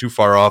 which isn't too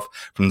far off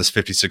from this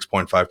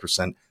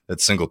 56.5%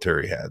 that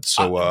Singletary had.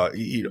 So,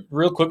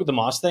 real quick with the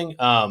Moss thing,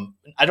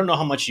 I don't know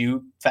how much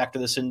you factor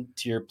this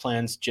into your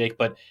plans, Jake,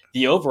 but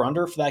the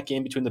over/under for that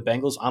game between the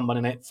Bengals on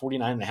Monday night,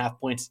 49.5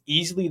 points,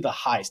 easily the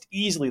highest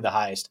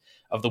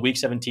of the Week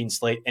 17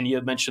 slate. And you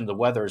had mentioned the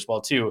weather as well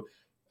too.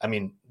 I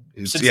mean,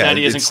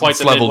 Cincinnati isn't quite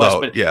the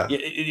Midwest, but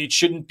it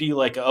shouldn't be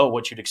like,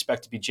 what you'd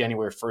expect to be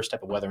January 1st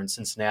type of weather in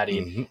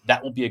Cincinnati. Mm-hmm.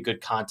 That will be a good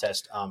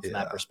contest from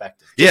that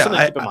perspective. Just something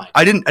to keep in mind.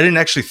 I didn't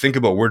actually think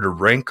about where to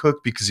rank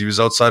Cook because he was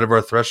outside of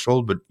our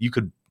threshold, but you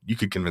could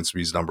convince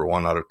me he's number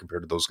one out of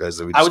compared to those guys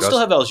that we discussed. I would still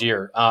have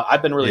Algier.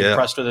 I've been really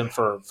impressed with him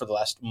for the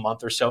last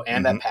month or so,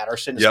 and that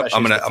Patterson. Yep,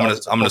 I'm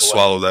gonna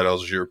swallow that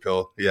Algier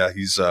pill. Yeah,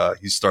 he's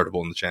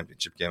startable in the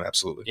championship game.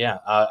 Absolutely. Yeah,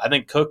 I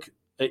think Cook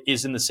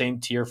is in the same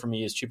tier for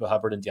me as Chuba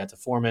Hubbard and Deonta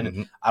Foreman.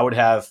 Mm-hmm. I would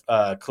have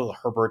Khalil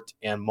Herbert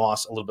and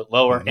Moss a little bit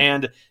lower. Mm-hmm.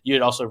 And you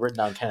had also written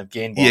down kind of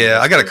Gainwell. Yeah,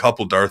 I got a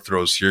couple dart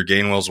throws here.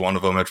 Gainwell's one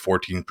of them at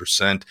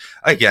 14%.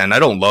 Again, I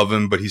don't love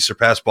him, but he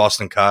surpassed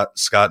Boston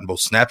Scott in both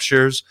snap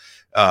shares,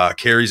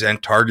 carries,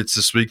 and targets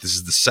this week. This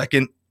is the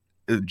second.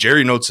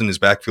 Jerry notes in his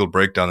backfield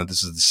breakdown that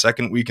this is the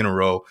second week in a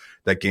row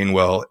that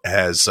Gainwell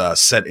has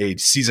set a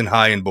season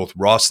high in both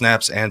raw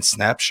snaps and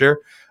snap share.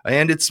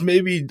 And it's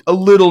maybe a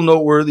little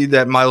noteworthy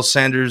that Miles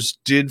Sanders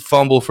did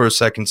fumble for a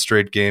second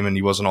straight game, and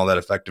he wasn't all that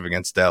effective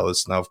against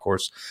Dallas. Now, of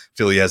course,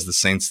 Philly has the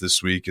Saints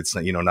this week. It's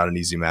not an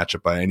easy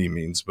matchup by any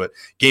means, but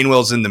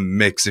Gainwell's in the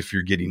mix if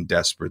you're getting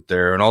desperate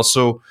there. And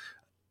also,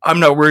 I'm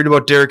not worried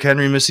about Derrick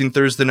Henry missing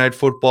Thursday Night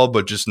Football,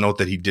 but just note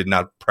that he did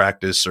not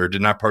practice or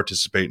did not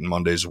participate in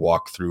Monday's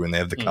walkthrough, and they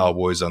have the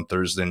Cowboys on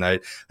Thursday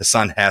night.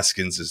 Hassan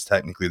Haskins is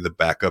technically the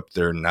backup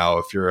there now.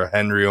 If you're a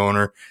Henry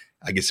owner,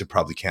 I guess it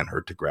probably can't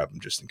hurt to grab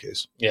him just in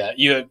case. Yeah,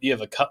 you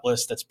have a cut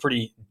list that's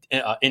pretty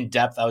in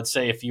depth, I would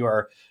say, if you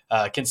are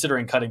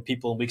considering cutting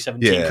people in Week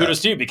 17. Yeah. Kudos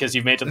to you because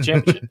you've made it to the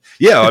championship.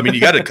 Yeah, I mean, you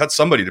got to cut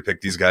somebody to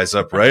pick these guys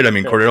up, right? I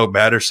mean, Cordell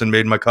Patterson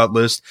made my cut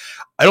list.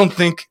 I don't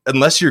think,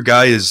 unless your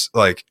guy is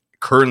like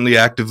currently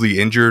actively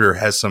injured or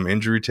has some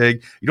injury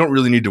tag, you don't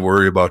really need to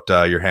worry about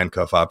your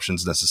handcuff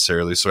options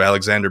necessarily. So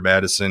Alexander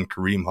Mattison,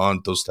 Kareem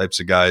Hunt, those types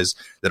of guys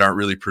that aren't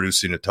really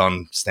producing a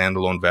ton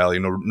standalone value,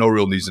 no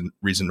real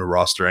reason to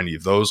roster any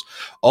of those.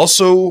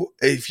 Also,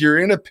 if you're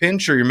in a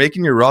pinch or you're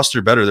making your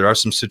roster better, there are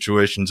some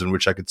situations in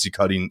which I could see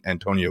cutting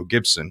Antonio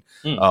Gibson.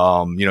 He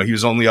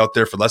was only out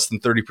there for less than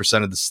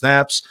 30% of the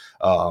snaps,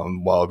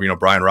 while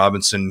Brian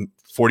Robinson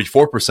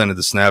 44% of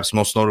the snaps,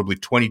 most notably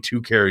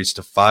 22 carries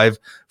to 5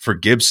 for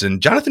Gibson.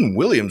 Jonathan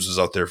Williams was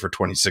out there for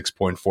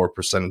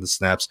 26.4% of the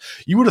snaps.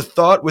 You would have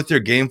thought with their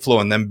game flow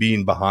and them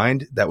being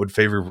behind, that would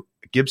favor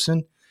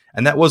Gibson.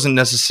 And that wasn't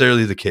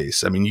necessarily the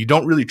case. I mean, you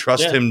don't really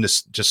trust him to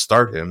just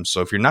start him. So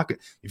if you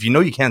know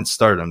you can't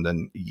start him,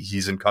 then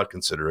he's in cut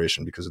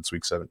consideration because it's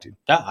Week 17.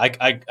 Yeah,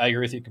 I agree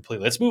with you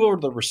completely. Let's move over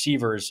to the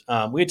receivers.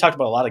 We had talked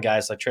about a lot of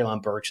guys like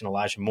Treylon Burks and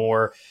Elijah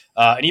Moore,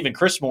 and even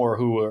Chris Moore,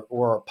 who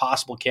were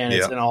possible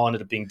candidates and all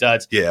ended up being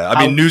duds. Yeah,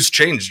 I mean, news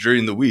changed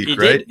during the week,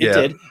 right? It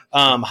did.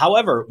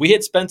 However, we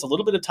had spent a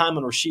little bit of time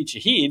on Rashid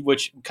Shaheed,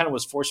 which kind of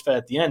was force-fed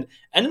at the end,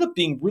 ended up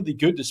being really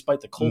good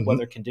despite the cold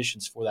weather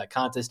conditions for that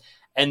contest.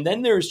 And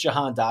then there's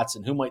Jahan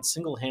Dotson, who might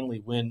single-handedly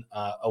win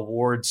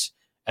awards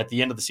at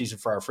the end of the season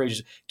for our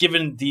phrases,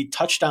 given the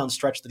touchdown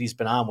stretch that he's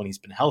been on when he's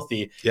been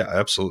healthy. Yeah,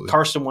 absolutely.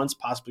 Carson Wentz,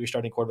 possibly your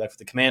starting quarterback for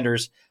the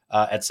Commanders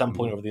at some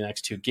point over the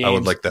next 2 games. I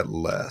would like that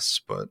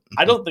less, but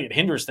I don't think it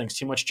hinders things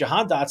too much.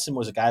 Jahan Dotson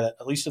was a guy that,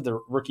 at least of the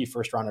rookie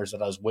first-rounders,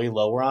 that I was way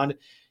lower on.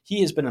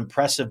 He has been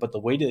impressive, but the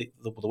way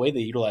they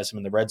utilize him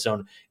in the red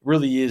zone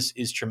really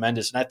is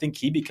tremendous. And I think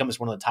he becomes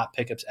one of the top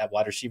pickups at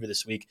wide receiver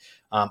this week.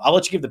 I'll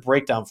let you give the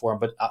breakdown for him,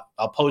 but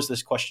I'll pose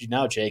this question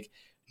now, Jake.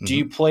 Do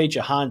you play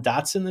Jahan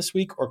Dotson this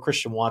week or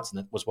Christian Watson?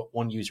 That was what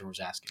one user was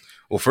asking.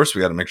 Well, first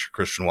we got to make sure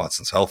Christian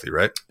Watson's healthy,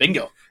 right?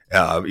 Bingo.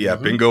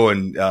 Bingo.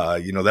 And,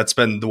 that's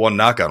been the one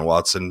knock on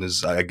Watson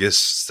is, I guess,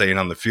 staying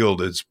on the field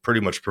has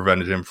pretty much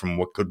prevented him from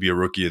what could be a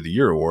Rookie of the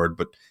Year award.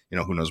 But,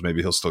 who knows,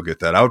 maybe he'll still get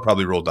that. I would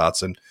probably roll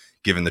Dotson,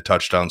 given the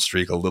touchdown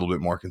streak, a little bit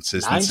more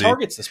consistency. 9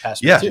 targets this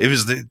past week. Yeah, it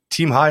was the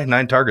team high,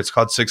 9 targets,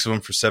 caught 6 of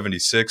them for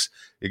 76.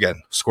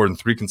 Again, scored in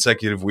 3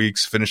 consecutive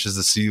weeks, finishes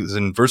the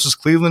season versus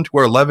Cleveland, who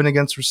are 11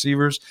 against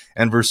receivers,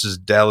 and versus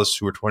Dallas,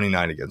 who are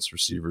 29 against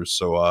receivers.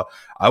 So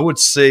I would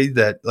say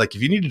that, if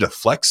you needed to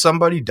flex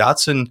somebody,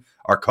 Dotson,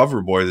 our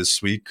cover boy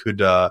this week,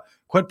 could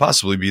quite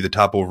possibly be the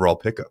top overall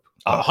pickup.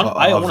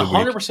 I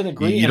 100%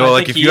 agree. You know,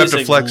 like if you have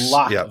to flex,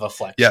 of a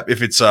flex. Yeah,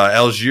 if it's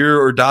Algier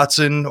or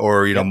Dotson,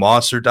 or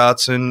Moss or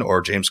Dotson,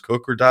 or James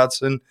Cook or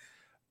Dotson,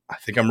 I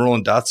think I'm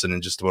rolling Dotson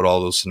in just about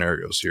all those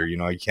scenarios here. You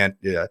know, you can't.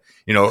 A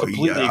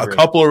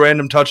couple of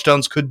random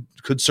touchdowns could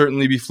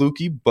certainly be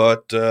fluky,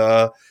 but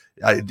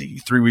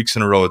 3 weeks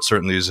in a row, it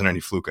certainly isn't any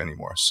fluke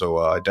anymore.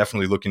 So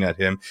definitely looking at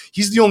him.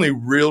 He's the only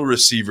real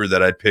receiver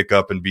that I'd pick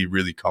up and be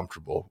really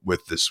comfortable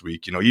with this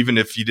week. You know, even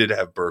if he did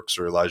have Burks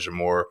or Elijah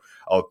Moore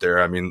out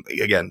there. I mean,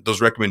 again,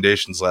 those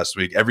recommendations last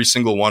week, every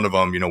single one of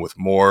them, you know, with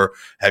Moore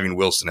having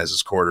Wilson as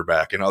his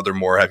quarterback and other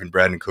Moore having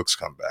Brandon Cooks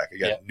come back.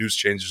 Again, news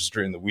changes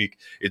during the week.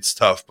 It's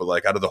tough, but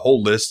like out of the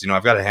whole list, you know,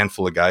 I've got a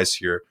handful of guys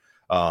here,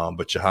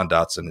 but Jahan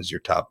Dotson is your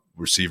top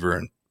receiver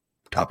and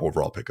top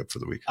overall pickup for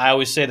the week. I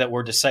always say that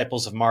we're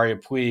disciples of Mario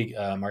Puig.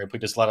 Mario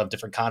Puig does a lot of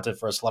different content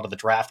for us, a lot of the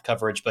draft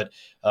coverage, but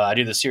I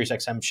do the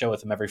SiriusXM show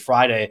with him every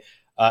Friday.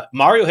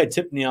 Mario had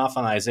tipped me off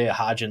on Isaiah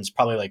Hodgins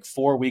probably like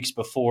 4 weeks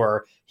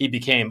before he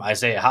became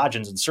Isaiah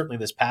Hodgins, and certainly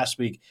this past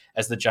week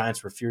as the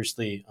Giants were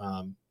fiercely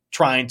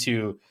trying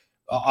to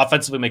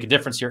offensively make a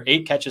difference here.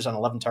 8 catches on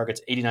 11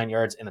 targets, 89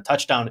 yards, and a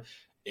touchdown.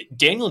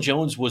 Daniel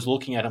Jones was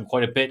looking at him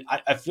quite a bit.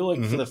 I feel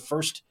like for the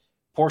first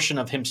portion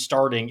of him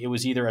starting, it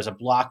was either as a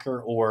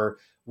blocker or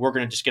we're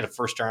going to just get a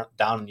first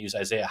down and use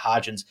Isaiah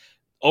Hodgins.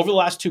 Over the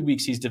last 2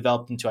 weeks, he's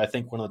developed into, I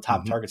think, one of the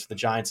top targets for the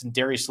Giants, and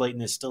Darius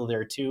Slayton is still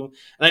there too.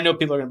 And I know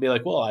people are going to be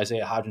like, well,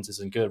 Isaiah Hodgins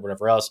isn't good,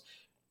 whatever else.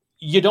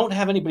 You don't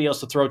have anybody else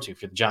to throw to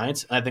for the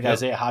Giants. And I think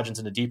Isaiah Hodgins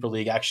in a deeper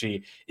league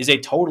actually is a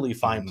totally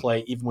fine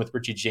play, even with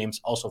Richie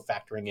James also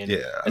factoring in.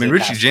 Yeah, I mean,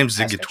 Richie James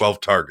did get 12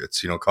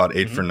 targets, you know, caught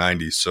 8 for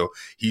 90. So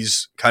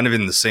he's kind of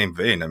in the same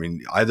vein. I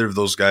mean, either of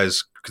those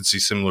guys could see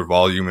similar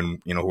volume,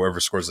 and, you know, whoever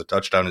scores the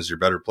touchdown is your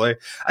better play.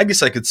 I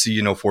guess I could see,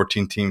 you know,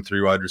 14 team,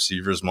 3 wide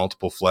receivers,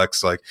 multiple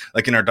flex, like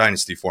in our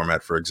dynasty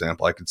format, for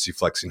example. I could see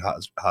flexing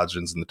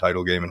Hodgins in the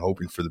title game and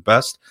hoping for the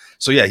best.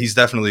 So yeah, he's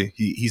definitely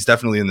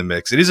in the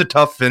mix. It is a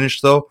tough finish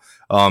though.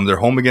 They're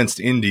home against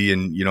Indy,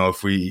 and, you know,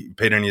 if we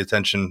paid any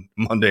attention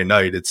Monday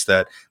night, it's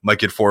that might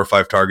get 4 or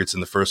 5 targets in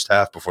the first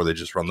half before they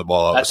just run the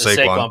ball out. That's with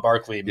Saquon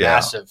Barkley,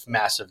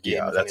 massive game.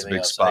 Yeah, that's a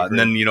big spot. And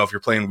then, you know, if you're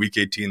playing Week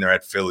 18, they're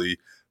at Philly,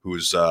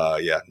 who's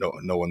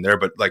no one there,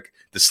 but like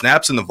the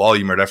snaps and the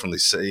volume are definitely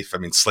safe. I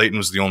mean, Slayton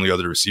was the only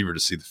other receiver to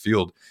see the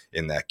field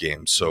in that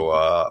game.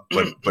 So,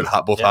 but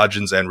both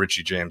Hodgins and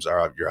Richie James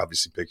you're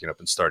obviously picking up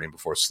and starting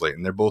before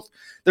Slayton. They're both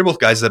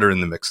guys that are in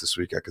the mix this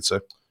week, I could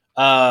say.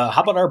 How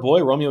about our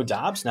boy Romeo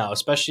Doubs now,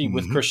 especially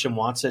with Christian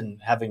Watson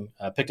having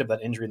picked up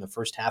that injury in the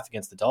first half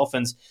against the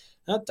Dolphins?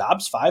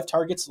 Doubs 5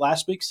 targets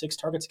last week, 6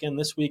 targets again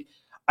this week.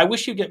 I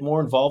wish you'd get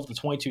more involved. The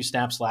 22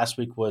 snaps last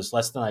week was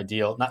less than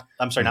ideal. Not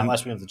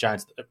last week with the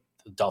Giants,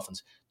 the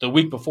Dolphins. The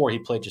week before, he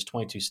played just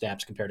 22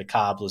 snaps compared to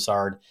Cobb,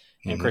 Lazard,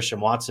 and Christian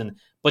Watson.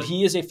 But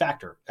he is a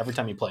factor every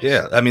time he plays.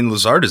 Yeah, I mean,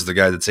 Lazard is the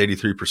guy that's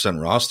 83%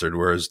 rostered,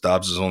 whereas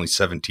Doubs is only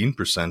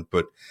 17%.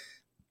 But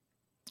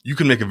you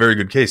can make a very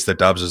good case that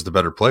Doubs is the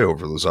better play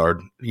over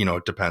Lazard. You know,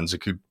 it depends.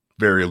 It could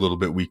vary a little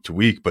bit week to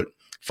week, but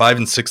 5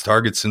 and 6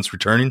 targets since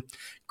returning.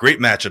 Great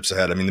matchups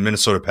ahead. I mean, the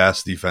Minnesota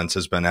pass defense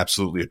has been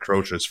absolutely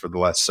atrocious for the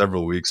last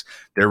several weeks.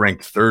 They're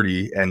ranked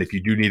 30, and if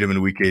you do need him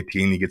in Week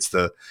 18, he gets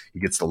the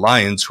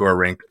Lions, who are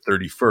ranked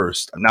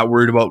 31st. I'm not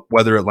worried about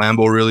weather at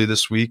Lambeau really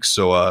this week,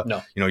 so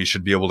no. You know, you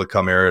should be able to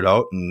come air it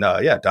out. And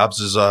Doubs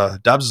is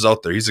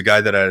out there. He's a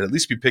guy that I'd at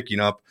least be picking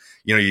up.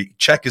 You know, you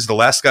check, is the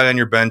last guy on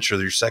your bench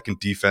or your second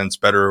defense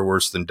better or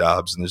worse than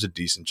Doubs, and there's a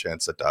decent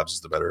chance that Doubs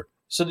is the better.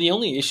 So the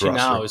only issue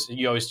now is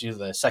you always do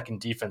the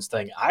second defense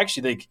thing. I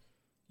actually think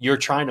you're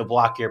trying to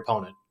block your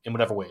opponent in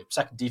whatever way.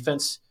 Second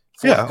defense,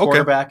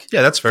 quarterback.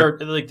 Yeah, that's fair.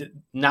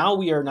 Now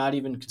we are not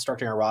even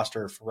constructing our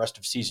roster for the rest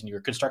of the season. You're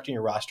constructing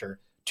your roster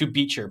to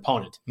beat your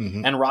opponent.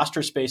 And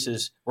roster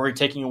spaces where you're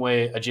taking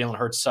away a Jalen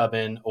Hurts sub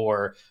in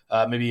or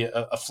maybe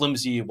a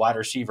flimsy wide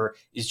receiver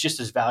is just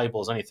as valuable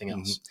as anything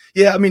else.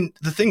 Yeah, I mean,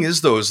 the thing is,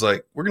 though, is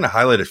like we're going to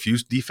highlight a few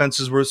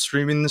defenses worth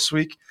streaming this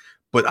week,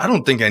 but I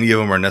don't think any of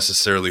them are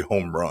necessarily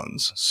home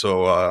runs.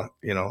 So,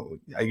 you know,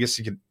 I guess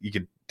you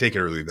could take it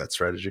or leave that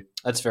strategy.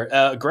 That's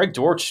fair. Greg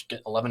Dortch,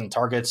 11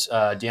 targets.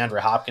 DeAndre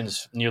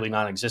Hopkins, nearly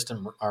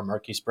non-existent.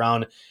 Marquise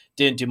Brown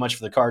didn't do much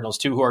for the Cardinals,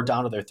 too, who are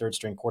down to their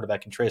third-string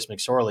quarterback in Trace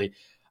McSorley.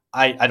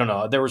 I don't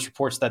know. There was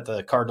reports that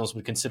the Cardinals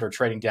would consider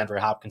trading DeAndre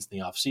Hopkins in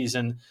the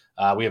offseason.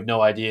 We have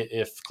no idea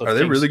if Cliff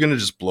they really going to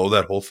just blow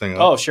that whole thing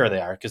up? Oh, sure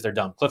they are, because they're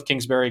dumb. Cliff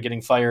Kingsbury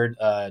getting fired.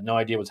 No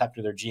idea what's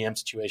happening to their GM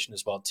situation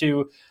as well,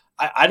 too.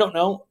 I don't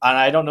know. And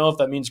I don't know if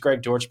that means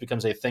Greg Dortch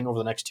becomes a thing over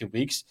the next 2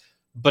 weeks.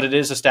 But it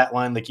is a stat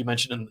line, like you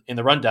mentioned in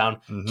the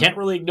rundown. Can't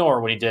really ignore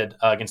what he did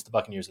against the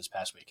Buccaneers this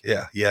past week.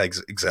 Yeah,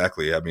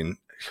 exactly. I mean,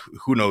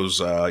 who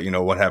knows,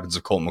 what happens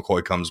if Colt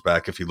McCoy comes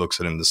back if he looks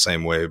at him the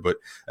same way. But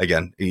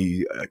again,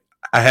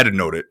 I had to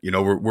note it. You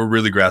know, we're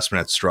really grasping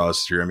at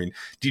straws here. I mean,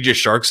 DJ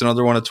Shark's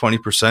another one at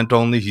 20%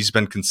 only. He's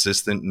been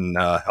consistent and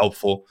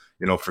helpful,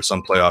 you know, for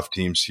some playoff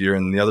teams here.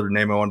 And the other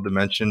name I wanted to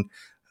mention,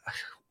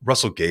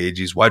 Russell Gage,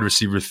 he's wide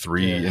receiver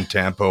 3 in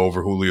Tampa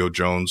over Julio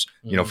Jones,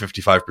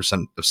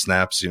 55% of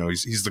snaps.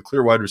 He's the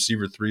clear wide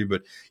receiver 3,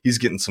 but he's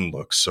getting some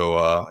looks.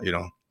 So,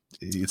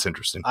 it's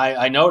interesting.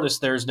 I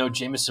noticed there's no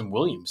Jameson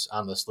Williams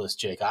on this list,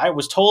 Jake. I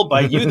was told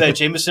by you that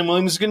Jameson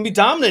Williams is going to be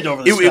dominant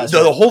over this.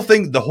 The whole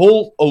thing, the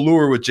whole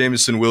allure with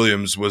Jameson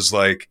Williams was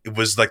like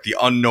the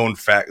unknown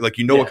fact. Like,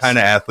 what kind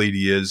of athlete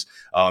he is.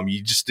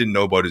 You just didn't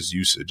know about his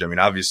usage. I mean,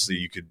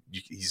 obviously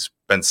he's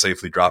been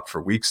safely dropped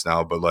for weeks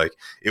now, but like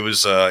it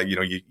was,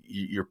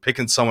 you're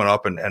picking someone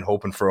up and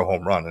hoping for a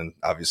home run, and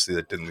obviously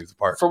that didn't leave the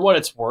park. For what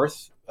it's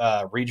worth,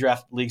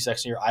 redraft leagues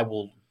next year, I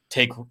will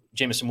take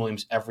Jameson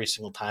Williams every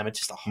single time. It's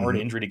just a hard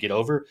injury to get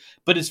over.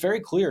 But it's very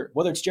clear,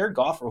 whether it's Jared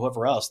Goff or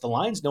whoever else, the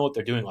Lions know what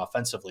they're doing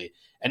offensively.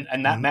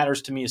 And that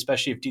matters to me,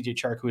 especially if DJ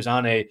Chark, who is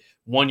on a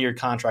 1-year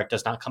contract,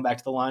 does not come back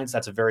to the Lions.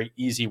 That's a very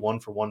easy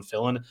 1-for-1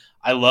 fill-in.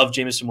 I love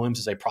Jameson Williams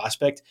as a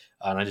prospect,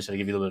 and I just had to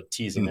give you a little bit of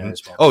teasing there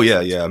as well. Oh,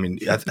 yeah. I mean,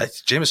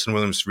 Jameson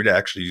Williams, we'd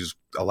actually use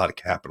a lot of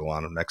capital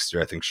on him next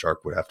year. I think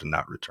Chark would have to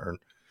not return.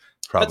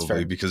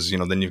 Probably because,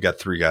 then you've got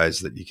 3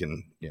 guys that you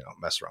can,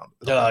 mess around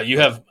with. You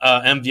have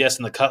MVS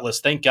in the cut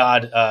list. Thank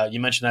God you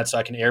mentioned that so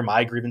I can air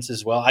my grievances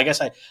as well. I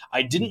guess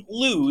I didn't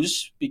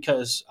lose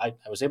because I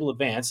was able to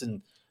advance,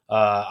 and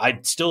I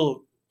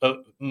still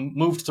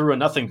moved through a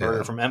nothing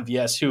burger from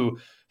MVS, who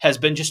has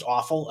been just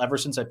awful ever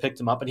since I picked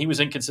him up, and he was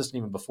inconsistent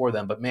even before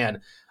then. But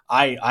man,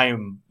 I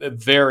am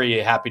very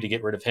happy to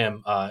get rid of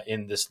him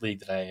in this league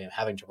that I am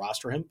having to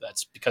roster him.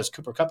 That's because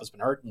Cooper Kupp has been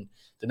hurt and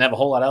didn't have a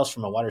whole lot else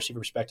from a wide receiver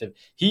perspective.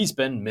 He's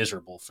been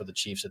miserable for the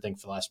Chiefs, I think,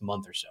 for the last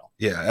month or so.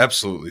 Yeah,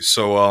 absolutely.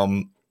 So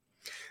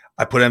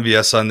I put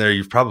MVS on there.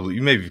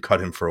 You maybe cut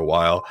him for a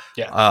while.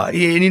 Yeah.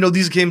 And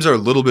these games are a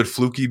little bit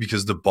fluky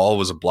because the ball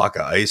was a block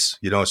of ice,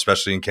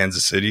 especially in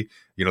Kansas City.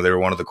 They were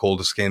one of the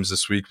coldest games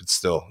this week, but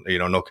still,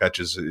 no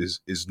catches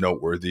is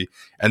noteworthy.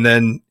 And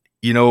then,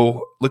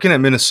 looking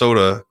at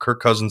Minnesota, Kirk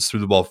Cousins threw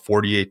the ball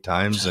 48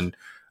 times and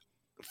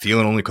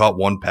Thielen only caught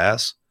 1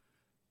 pass.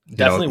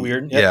 Definitely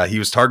weird. Yep. Yeah, he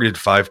was targeted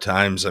 5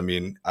 times. I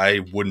mean, I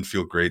wouldn't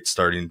feel great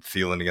starting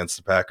Thielen against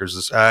the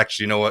Packers.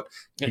 Actually, you know what?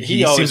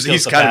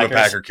 He's kind of a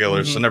Packer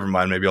killer, so never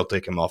mind. Maybe I'll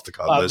take him off the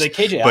cut list. The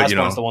KJ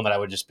Osborne's the one that I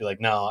would just be like,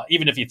 no,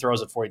 even if he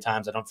throws it 40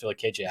 times, I don't feel like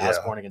KJ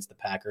Osborne against the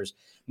Packers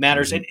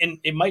matters. And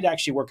it might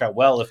actually work out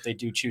well if they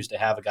do choose to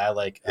have a guy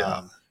like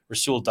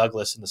Rasul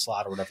Douglas in the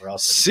slot or whatever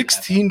else.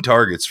 16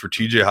 targets for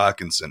TJ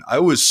Hawkinson. I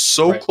was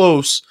so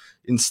close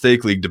in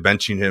Stake League to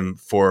benching him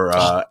for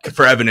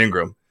Evan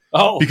Ingram.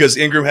 Oh, because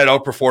Ingram had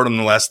outperformed him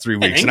the last 3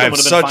 weeks, and I have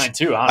fine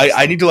too,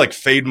 I need to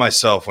fade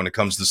myself when it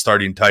comes to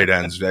starting tight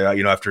ends.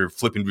 After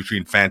flipping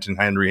between Fant and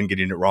Henry and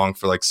getting it wrong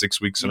for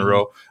 6 weeks in a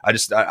row, I'm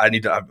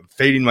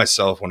fading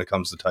myself when it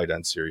comes to tight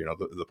ends here.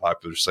 The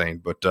popular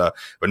saying, but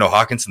no,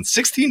 Hawkinson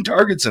 16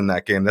 targets in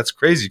that game. That's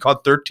crazy. He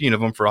caught 13 of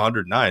them for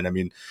 109. I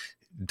mean,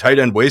 tight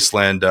end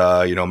wasteland.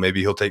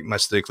 Maybe he'll take my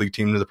Stake League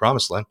team to the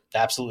promised land.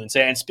 Absolutely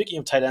insane. And speaking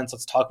of tight ends,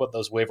 let's talk about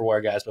those waiver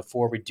wire guys.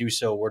 Before we do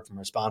so, a word from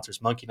our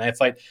sponsors, Monkey Knife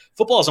Fight.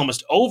 Football is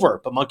almost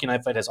over, but Monkey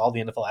Knife Fight has all the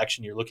NFL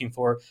action you're looking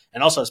for,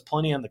 and also has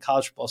plenty on the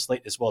college football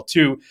slate as well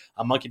too.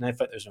 On Monkey Knife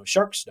Fight, there's no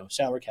sharks, no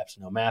salary caps,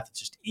 no math. It's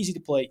just easy to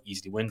play,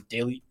 easy to win.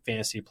 Daily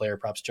fantasy player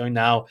props. Join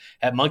now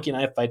at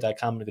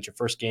monkeyknifefight.com to get your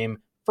first game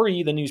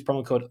free. Then use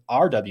promo code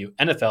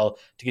RWNFL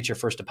to get your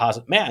first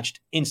deposit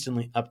matched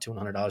instantly up to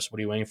 $100. What are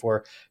you waiting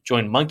for?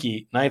 Join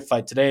Monkey Knife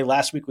Fight today.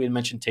 Last week we had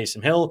mentioned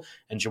Taysom Hill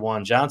and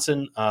Jawan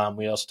Johnson.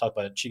 We also talked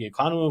about Chige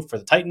Ekwonu for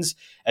the Titans.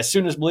 As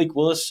soon as Malik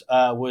Willis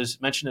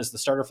was mentioned as the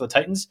starter for the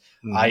Titans,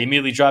 I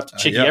immediately dropped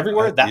Chige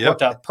everywhere. That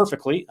worked out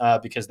perfectly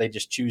because they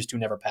just choose to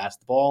never pass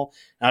the ball.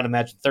 And I'd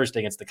imagine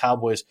Thursday against the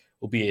Cowboys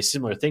will be a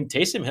similar thing.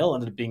 Taysom Hill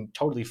ended up being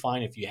totally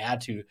fine if you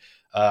had to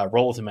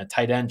roll with him at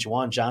tight end.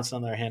 Jawan Johnson,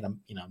 on the other hand,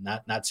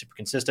 not super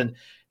consistent.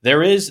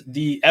 There is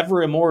the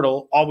ever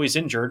immortal, always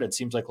injured, it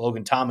seems like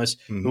Logan Thomas,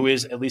 who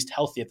is at least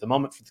healthy at the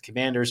moment for the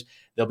Commanders.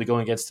 They'll be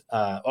going against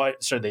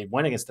they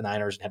went against the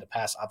Niners and had to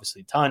pass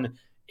obviously a ton.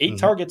 8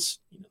 targets,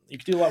 you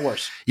could do a lot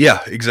worse.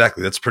 Yeah,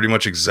 exactly. That's pretty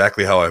much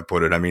exactly how I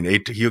put it. I mean,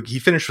 he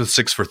finished with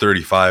 6 for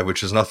 35,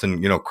 which is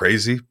nothing,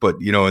 crazy. But,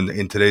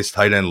 in today's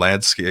tight end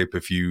landscape,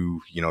 if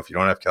you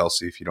don't have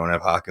Kelsey, if you don't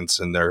have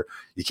Hawkinson there,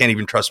 you can't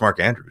even trust Mark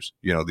Andrews,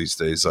 these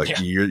days.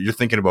 You're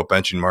thinking about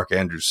benching Mark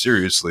Andrews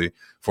seriously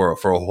for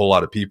a whole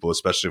lot of people,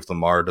 especially if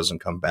Lamar doesn't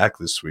come back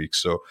this week.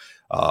 So,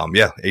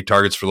 8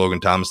 targets for Logan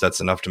Thomas.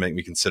 That's enough to make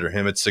me consider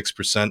him at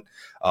 6%.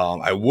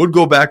 I would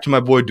go back to my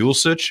boy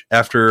Dulcich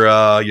after,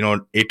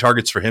 8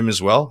 targets for him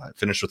as well. I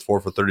finished with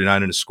 4 for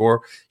 39 in his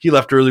score. He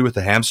left early with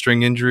a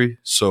hamstring injury.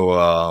 So,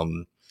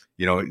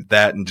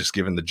 that and just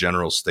given the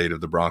general state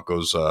of the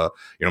Broncos,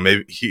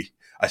 maybe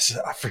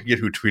I forget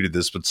who tweeted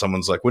this, but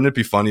someone's like, wouldn't it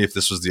be funny if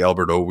this was the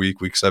Albert O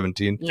week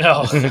 17?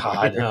 Oh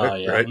God, no,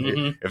 yeah. Right?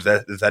 Mm-hmm. If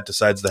that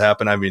decides to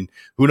happen, I mean,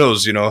 who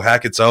knows?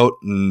 Hackett's out,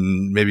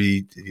 and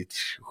maybe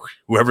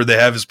whoever they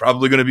have is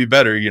probably going to be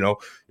better.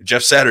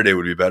 Jeff Saturday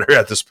would be better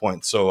at this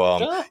point. So,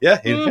 okay,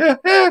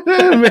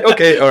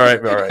 all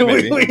right,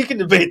 maybe. we can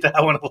debate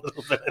that one a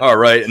little bit. All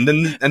right, and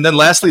then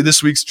lastly,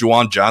 this week's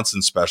Juwan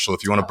Johnson special.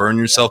 If you want to burn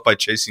yourself by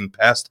chasing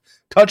past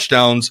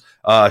touchdowns,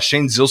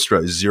 Shane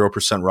Zylstra is 0%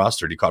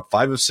 rostered. He caught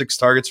 5 of 6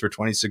 targets for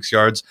 26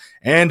 yards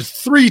and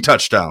 3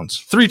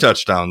 touchdowns.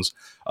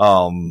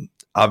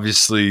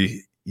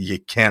 Obviously, you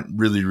can't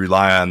really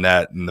rely on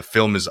that, and the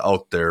film is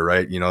out there,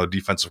 right?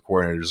 Defensive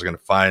coordinators are going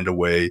to find a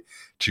way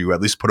to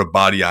at least put a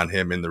body on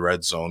him in the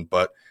red zone,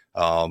 but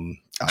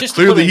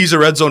clearly he's a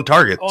red zone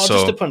target.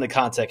 Just to put into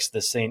context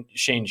the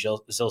Shane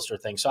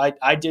Zylstra thing. So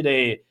I did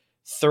a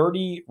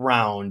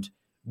 30-round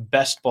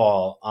best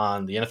ball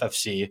on the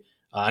NFFC.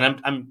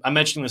 And I'm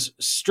mentioning this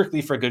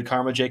strictly for good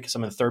karma, Jake, because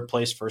I'm in third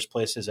place. First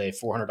place is a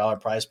 $400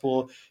 prize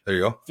pool. There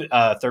you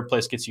go. Third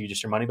place gets you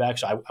just your money back.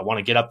 So I want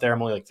to get up there.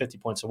 I'm only like 50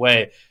 points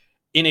away.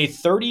 In a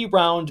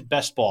 30-round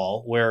best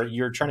ball where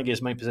you're trying to get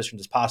as many positions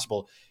as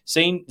possible,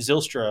 Shane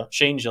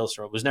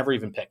Zylstra was never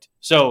even picked.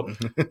 So,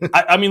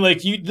 I mean,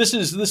 like this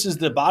is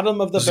the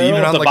bottom of the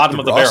barrel, the bottom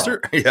of the barrel.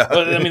 Yeah.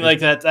 But, I mean, like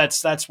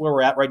that's where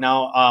we're at right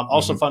now.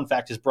 Also, fun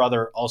fact: his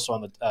brother also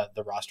on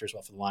the roster as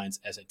well for the Lions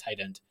as a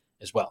tight end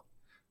as well.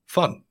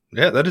 Fun.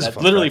 Yeah, that's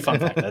fun. Literally fun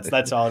fact.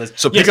 That's all it is.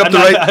 So pick up the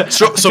right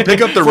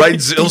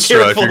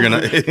Zylstra if you're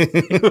gonna.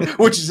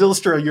 Which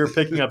Zylstra you're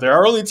picking up? There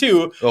are only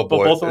 2, but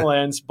both of the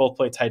Lions both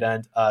play tight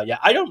end.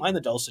 I don't mind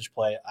the Dulcich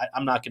play.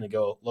 I'm not going to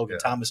go Logan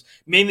Thomas,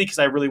 mainly because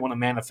I really want to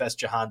manifest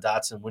Jahan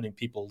Dotson winning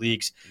people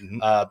leagues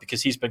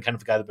because he's been kind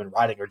of a guy that's been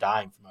riding or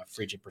dying from a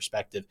free agent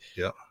perspective.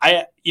 Yeah.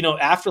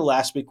 After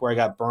last week where I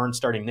got burned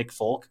starting Nick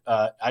Folk,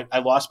 I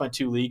lost my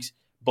 2 leagues.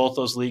 Both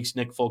those leagues,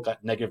 Nick Folk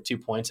got negative 2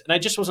 points, and I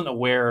just wasn't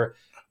aware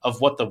of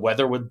what the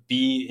weather would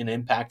be an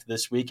impact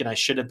this week. And I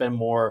should have been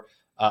more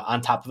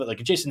on top of it.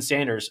 Like Jason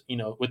Sanders,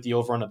 with the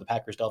overrun of the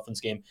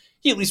Packers-Dolphins game,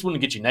 he at least wouldn't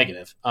get you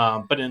negative.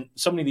 But in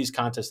so many of these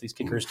contests, these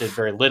kickers did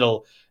very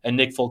little, and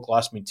Nick Folk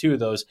lost me 2 of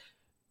those.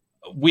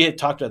 We had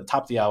talked at the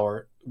top of the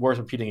hour, worth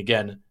repeating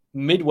again,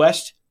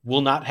 Midwest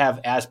will not have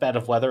as bad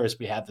of weather as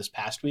we had this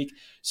past week.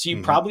 So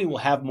you probably will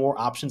have more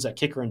options at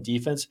kicker and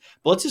defense.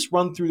 But let's just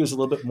run through this a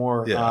little bit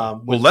more. Yeah.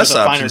 Less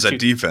options at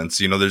defense.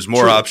 There's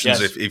more options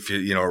if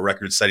a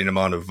record-setting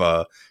amount of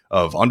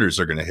unders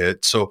are going to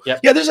hit. So,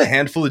 there's a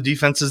handful of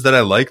defenses that I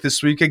like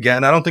this week.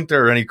 Again, I don't think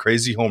there are any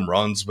crazy home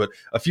runs, but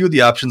a few of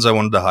the options I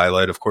wanted to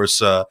highlight. Of course,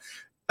 the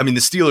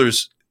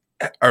Steelers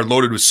are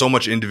loaded with so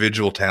much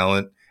individual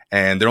talent,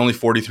 and they're only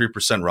 43%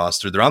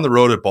 rostered. They're on the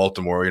road at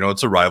Baltimore.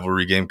 It's a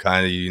rivalry game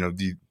kind of,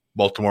 the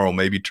Baltimore will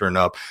maybe turn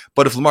up.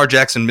 But if Lamar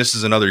Jackson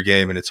misses another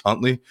game and it's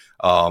Huntley,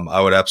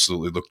 I would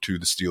absolutely look to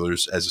the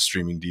Steelers as a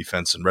streaming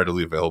defense and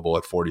readily available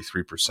at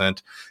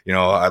 43%.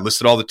 I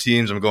listed all the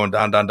teams. I'm going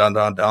down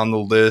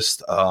the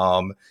list.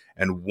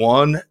 And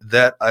one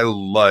that I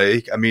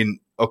like,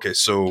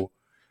 the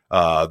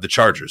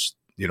Chargers.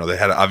 They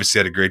obviously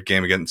had a great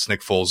game against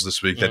Nick Foles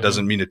this week. That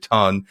doesn't mean a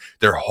ton.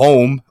 They're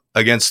home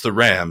against the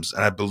Rams,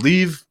 and I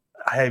believe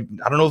I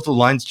don't know if the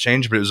lines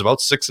changed, but it was about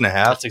 6.5.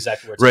 That's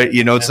exactly where it's right.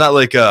 It's not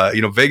like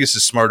Vegas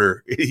is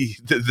smarter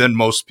than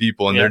most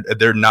people, and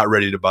they're not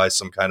ready to buy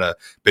some kind of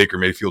Baker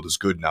Mayfield is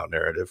good now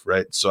narrative,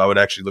 right? So I would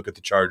actually look at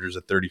the Chargers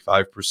at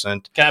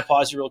 35%. Can I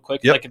pause you real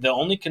quick? Yep. Like the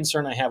only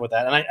concern I have with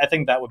that, and I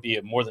think that would be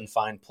a more than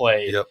fine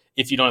play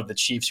if you don't have the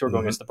Chiefs who are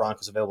going against the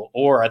Broncos available,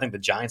 or I think the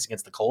Giants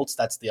against the Colts.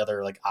 That's the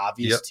other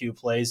obvious 2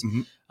 plays.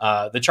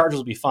 The Chargers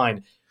will be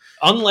fine.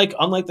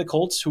 Unlike the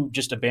Colts, who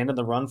just abandoned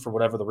the run for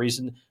whatever the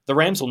reason, the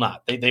Rams will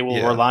not. They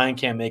will rely on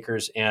Cam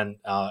Akers and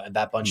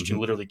that bunch to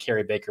literally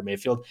carry Baker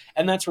Mayfield,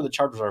 and that's where the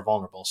Chargers are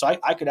vulnerable. So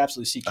I could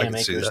absolutely see Cam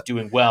Akers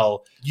doing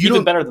well,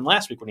 even better than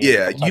last week when he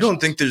had you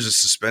don't think there's a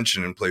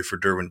suspension in play for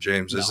Derwin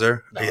James, is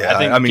there? No.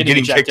 Yeah,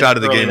 getting kicked out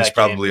of the game is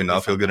probably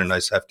enough. He'll get a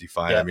nice hefty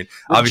fine. Yeah.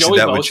 Obviously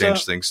that would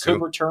change things too.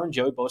 Could return.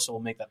 Joey Bosa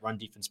will make that run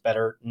defense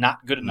better.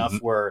 Not good enough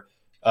where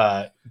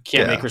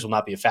Cam Akers will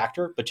not be a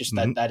factor, but just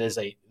that is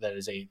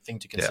a thing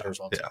to consider as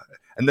well. Yeah.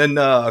 And then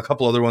a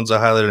couple other ones I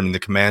highlighted. The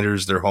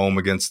Commanders, they're home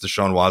against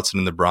Deshaun Watson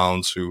and the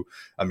Browns, who,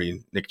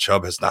 Nick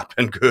Chubb has not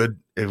been good,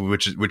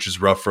 which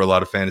is rough for a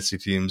lot of fantasy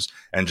teams,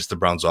 and just the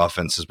Browns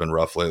offense has been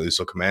rough lately.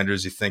 So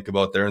Commanders, you think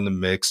about, they're in the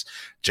mix.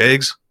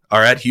 Jags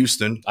are at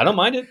Houston. I don't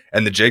mind it.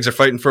 And the Jags are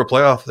fighting for a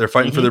playoff. They're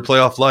fighting for their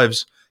playoff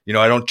lives.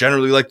 I don't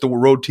generally like the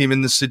road team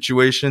in this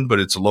situation, but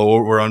it's low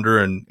over under,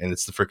 and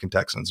it's the freaking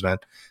Texans, man.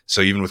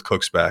 So even with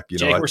Cooks back,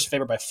 Jaguars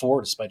favored by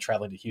 4 despite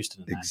traveling to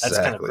Houston. Exactly.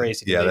 That's kind of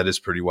crazy. Yeah, that is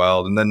pretty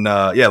wild. And then,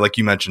 like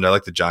you mentioned, I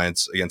like the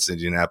Giants against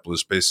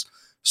Indianapolis based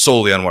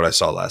solely on what I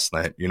saw last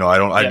night. I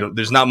don't.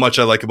 There's not much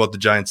I like about the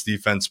Giants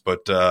defense,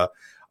 but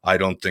I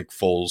don't think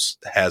Foles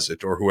has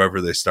it, or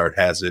whoever they start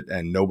has it,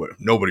 and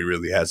nobody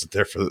really has it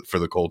there for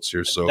the Colts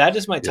here. So that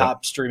is my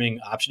top streaming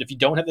option. If you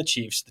don't have the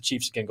Chiefs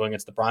again going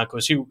against the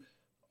Broncos, who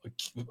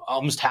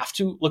almost have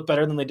to look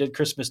better than they did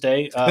Christmas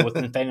Day with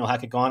Nathaniel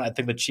Hackett gone. I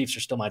think the Chiefs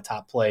are still my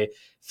top play,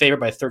 favored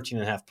by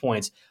 13.5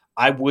 points.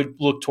 I would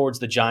look towards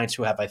the Giants,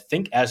 who have, I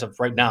think, as of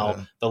right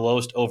now, the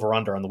lowest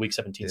over-under on the Week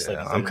 17 slate.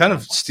 I'm kind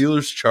of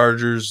Steelers,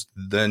 Chargers,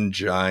 then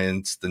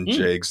Giants, then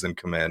Jags, then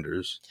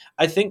Commanders.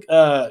 I think,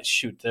 but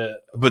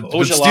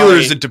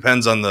Steelers, it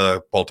depends on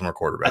the Baltimore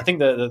quarterback. I think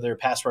their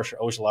pass rusher,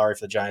 Ojulari,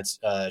 for the Giants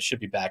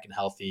should be back and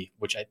healthy,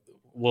 which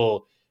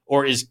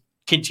is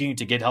continuing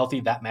to get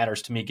healthy. That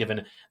matters to me,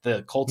 given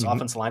the Colts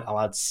offensive line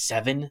allowed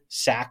 7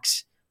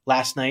 sacks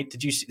last night.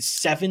 Did you see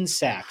 7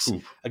 sacks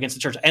against the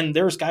Chargers? And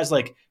there's guys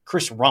like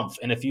Chris Rumph.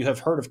 And if you have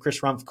heard of Chris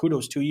Rumph,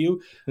 kudos to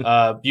you.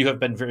 You have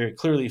been very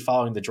clearly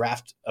following the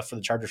draft for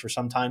the Chargers for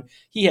some time.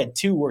 He had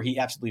 2 where he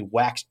absolutely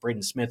waxed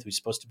Braden Smith, who's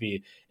supposed to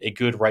be a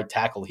good right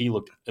tackle. He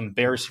looked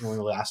embarrassingly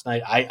last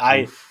night.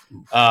 I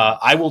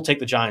will take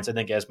the Giants, I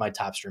think, as my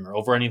top streamer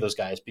over any of those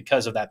guys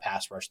because of that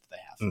pass rush that they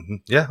have.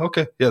 Yeah.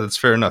 Okay. Yeah, that's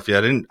fair enough.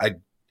 Yeah.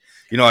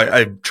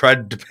 I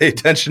tried to pay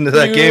attention to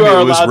that game.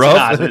 It was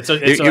rough.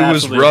 It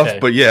was rough, okay.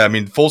 But yeah, I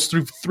mean, Foles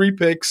threw 3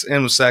 picks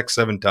and was sacked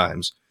 7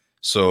 times.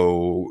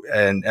 So,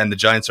 and the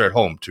Giants are at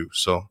home too.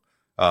 So,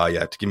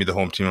 to give me the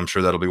home team, I'm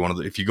sure that'll be one of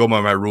the, if you go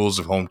by my rules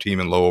of home team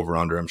and low over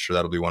under, I'm sure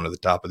that'll be one of the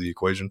top of the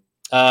equation.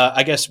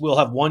 I guess we'll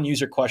have one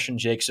user question,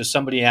 Jake. So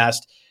somebody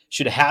asked,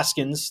 should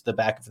Haskins, the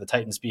back of the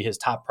Titans, be his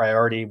top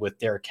priority with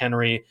Derrick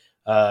Henry,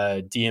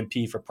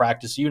 DMP for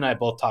practice? You and I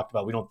both talked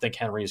about we don't think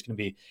Henry is going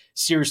to be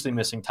seriously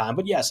missing time,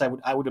 but yes,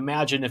 I would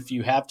imagine if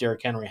you have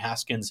Derrick Henry,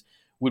 Haskins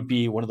would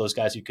be one of those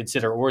guys you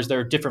consider, or is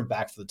there a different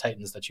back for the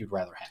Titans that you'd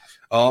rather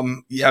have?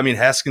 Yeah, I mean,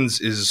 Haskins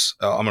is.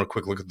 I'm going to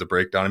quick look at the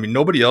breakdown. I mean,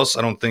 nobody else,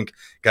 I don't think,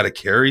 got a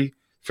carry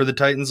for the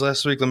Titans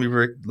last week. Let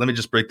me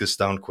just break this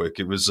down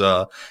quick. It was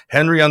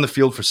Henry on the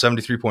field for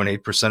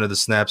 73.8% of the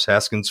snaps,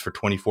 Haskins for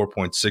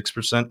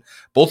 24.6%.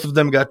 Both of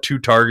them got 2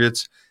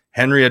 targets.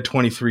 Henry had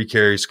 23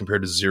 carries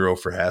compared to 0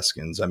 for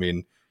Haskins. I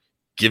mean,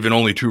 given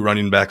only 2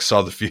 running backs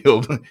saw the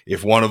field,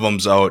 if one of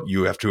them's out,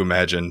 you have to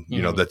imagine,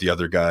 that the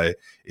other guy,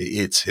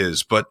 it's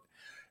his. But,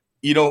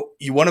 you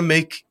want to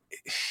make,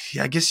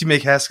 I guess you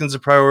make Haskins a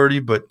priority,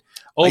 but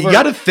you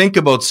got to think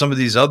about some of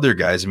these other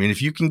guys. I mean,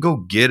 if you can go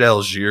get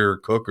Algier or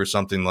Cook or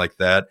something like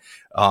that,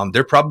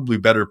 they're probably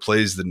better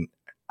plays than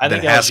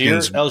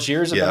Haskins.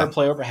 Algier is a better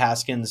play over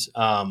Haskins.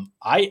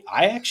 I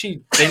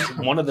actually think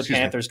one of the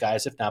Panthers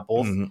guys, if not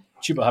both,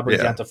 Chuba Hubbard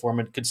and D'Onta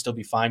Foreman, could still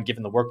be fine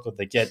given the workload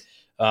they get.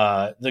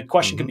 The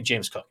question could be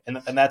James Cook. And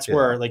that's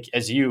where, like,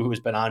 as you, who has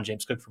been on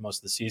James Cook for most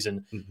of the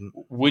season,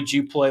 would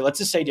you play, let's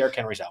just say Derrick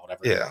Henry's out,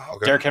 whatever. Yeah,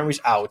 okay. Derrick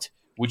Henry's out.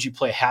 Would you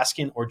play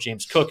Haskin or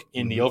James Cook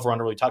in the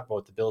over-under we talked about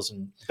with the Bills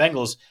and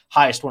Bengals,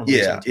 highest one of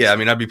the Yeah. I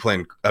mean, I'd be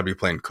playing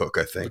Cook,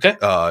 I think.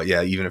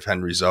 Okay. Even if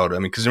Henry's out. I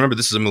mean, because remember,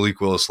 this is a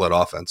Malik Willis-led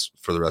offense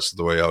for the rest of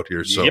the way out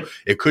here. So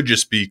it could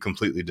just be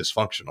completely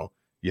dysfunctional,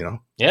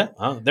 Yeah.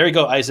 There you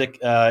go, Isaac.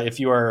 If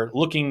you are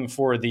looking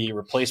for the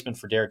replacement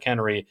for Derrick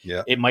Henry,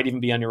 it might even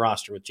be on your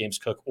roster with James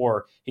Cook,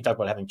 or he talked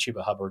about having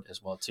Chuba Hubbard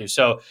as well, too.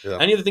 So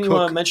any other thing you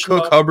want to mention?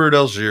 Cook, Hubbard,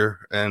 Algier,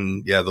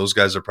 and those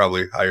guys are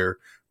probably higher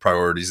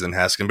priorities than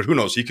Haskins, but who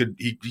knows? He could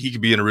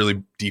be in a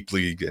really deep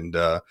league, and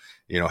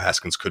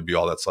Haskins could be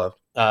all that's left.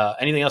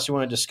 Anything else you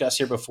want to discuss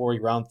here before we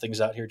round things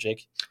out here,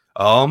 Jake?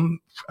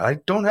 I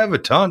don't have a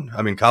ton.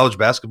 I mean, college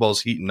basketball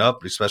is heating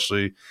up,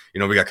 especially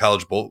we got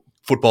college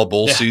football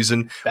bowl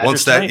season.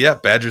 Badgers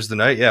the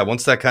night. Yeah,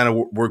 once that kind of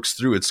works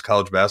through, it's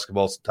college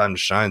basketball's time to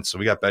shine. So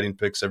we got betting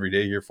picks every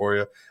day here for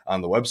you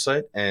on the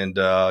website, and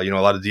a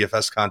lot of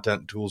DFS content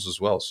and tools as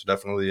well. So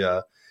definitely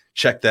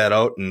check that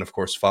out, and of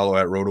course follow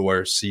at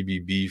RotoWire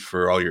CBB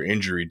for all your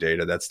injury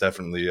data. That's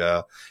definitely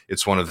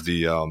it's one of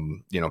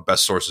the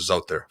best sources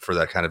out there for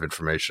that kind of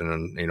information.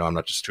 And I'm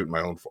not just tooting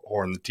my own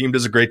horn. The team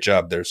does a great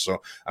job there,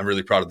 so I'm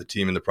really proud of the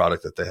team and the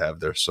product that they have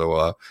there.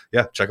 So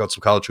check out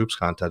some college hoops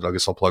content. I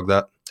guess I'll plug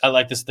that. I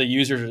like this. The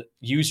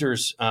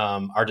users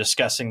are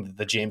discussing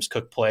the James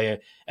Cook play,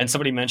 and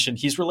somebody mentioned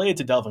he's related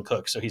to Delvin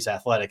Cook, so he's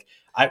athletic.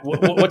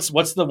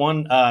 What's the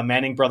one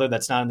Manning brother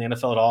that's not in the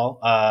NFL at all,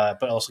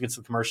 but also gets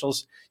the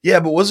commercials?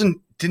 Yeah, but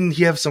didn't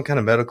he have some kind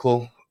of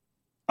medical?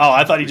 Oh,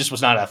 I thought he just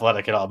was not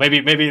athletic at all.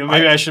 Maybe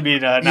I should be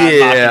not mocking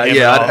him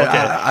at all.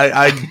 Okay.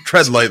 I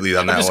tread lightly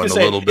on that one a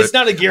little bit. It's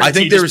not a guarantee. I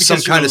think there was some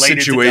kind of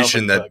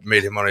situation that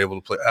made him unable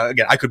to play.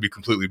 Again, I could be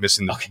completely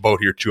missing the boat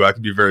here too. I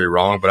could be very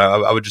wrong, but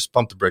I would just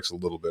pump the brakes a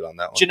little bit on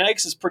that one.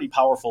 Genetics is pretty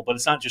powerful, but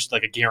it's not just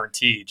like a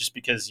guarantee. Just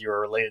because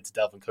you're related to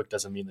Delvin Cook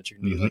doesn't mean that you're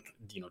going to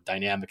be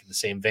dynamic in the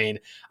same vein.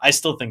 I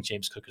still think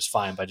James Cook is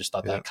fine, but I just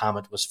thought that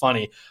comment was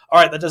funny.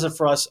 All right, that does it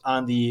for us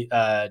on the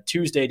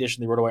Tuesday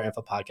edition of the RotoWire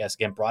NFL podcast.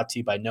 Again, brought to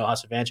you by No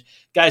House Advantage.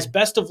 Guys,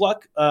 best of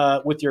luck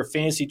with your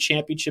fantasy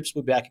championships.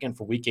 We'll be back again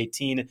for week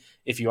 18.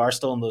 If you are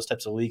still in those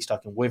types of leagues,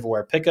 talking waiver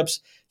wire pickups,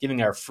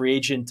 giving our free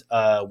agent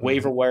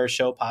waiver wire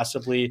show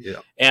possibly. Yeah.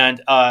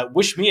 And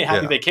wish me a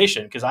happy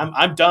vacation, because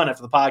I'm done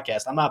after the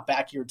podcast. I'm not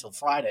back here until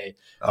Friday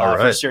for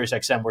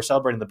SiriusXM. We're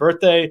celebrating the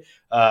birthday,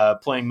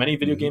 playing many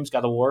video games,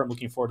 God of War. I'm looking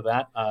looking forward to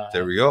that.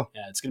 There we go.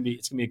 Yeah, it's gonna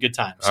be a good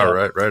time. So, all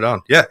right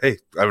on. Yeah, hey,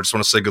 I just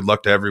want to say good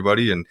luck to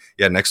everybody, and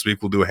yeah, next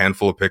week we'll do a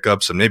handful of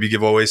pickups and maybe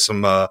give away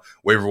some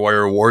waiver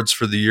wire awards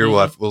for the year.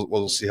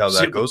 We'll see how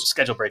that goes.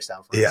 Schedule breaks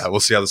down for us. Yeah, we'll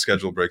see how the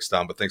schedule breaks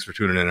down. But thanks for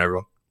tuning in,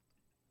 everyone.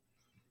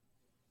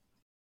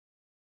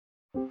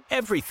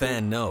 Every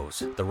fan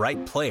knows the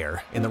right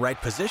player in the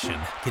right position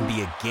can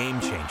be a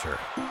game changer.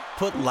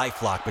 Put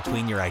LifeLock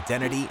between your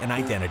identity and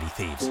identity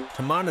thieves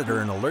to monitor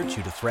and alert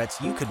you to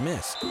threats you could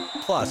miss.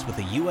 Plus, with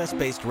a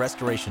U.S.-based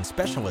restoration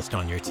specialist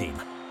on your team,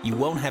 you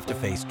won't have to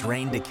face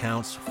drained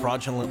accounts,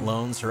 fraudulent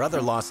loans, or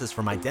other losses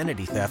from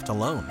identity theft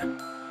alone.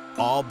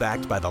 All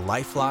backed by the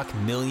LifeLock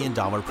 $1 Million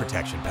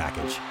Protection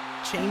Package.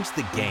 Change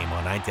the game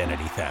on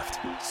identity theft.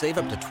 Save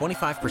up to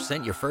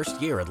 25% your first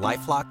year at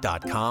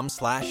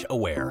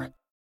LifeLock.com/aware.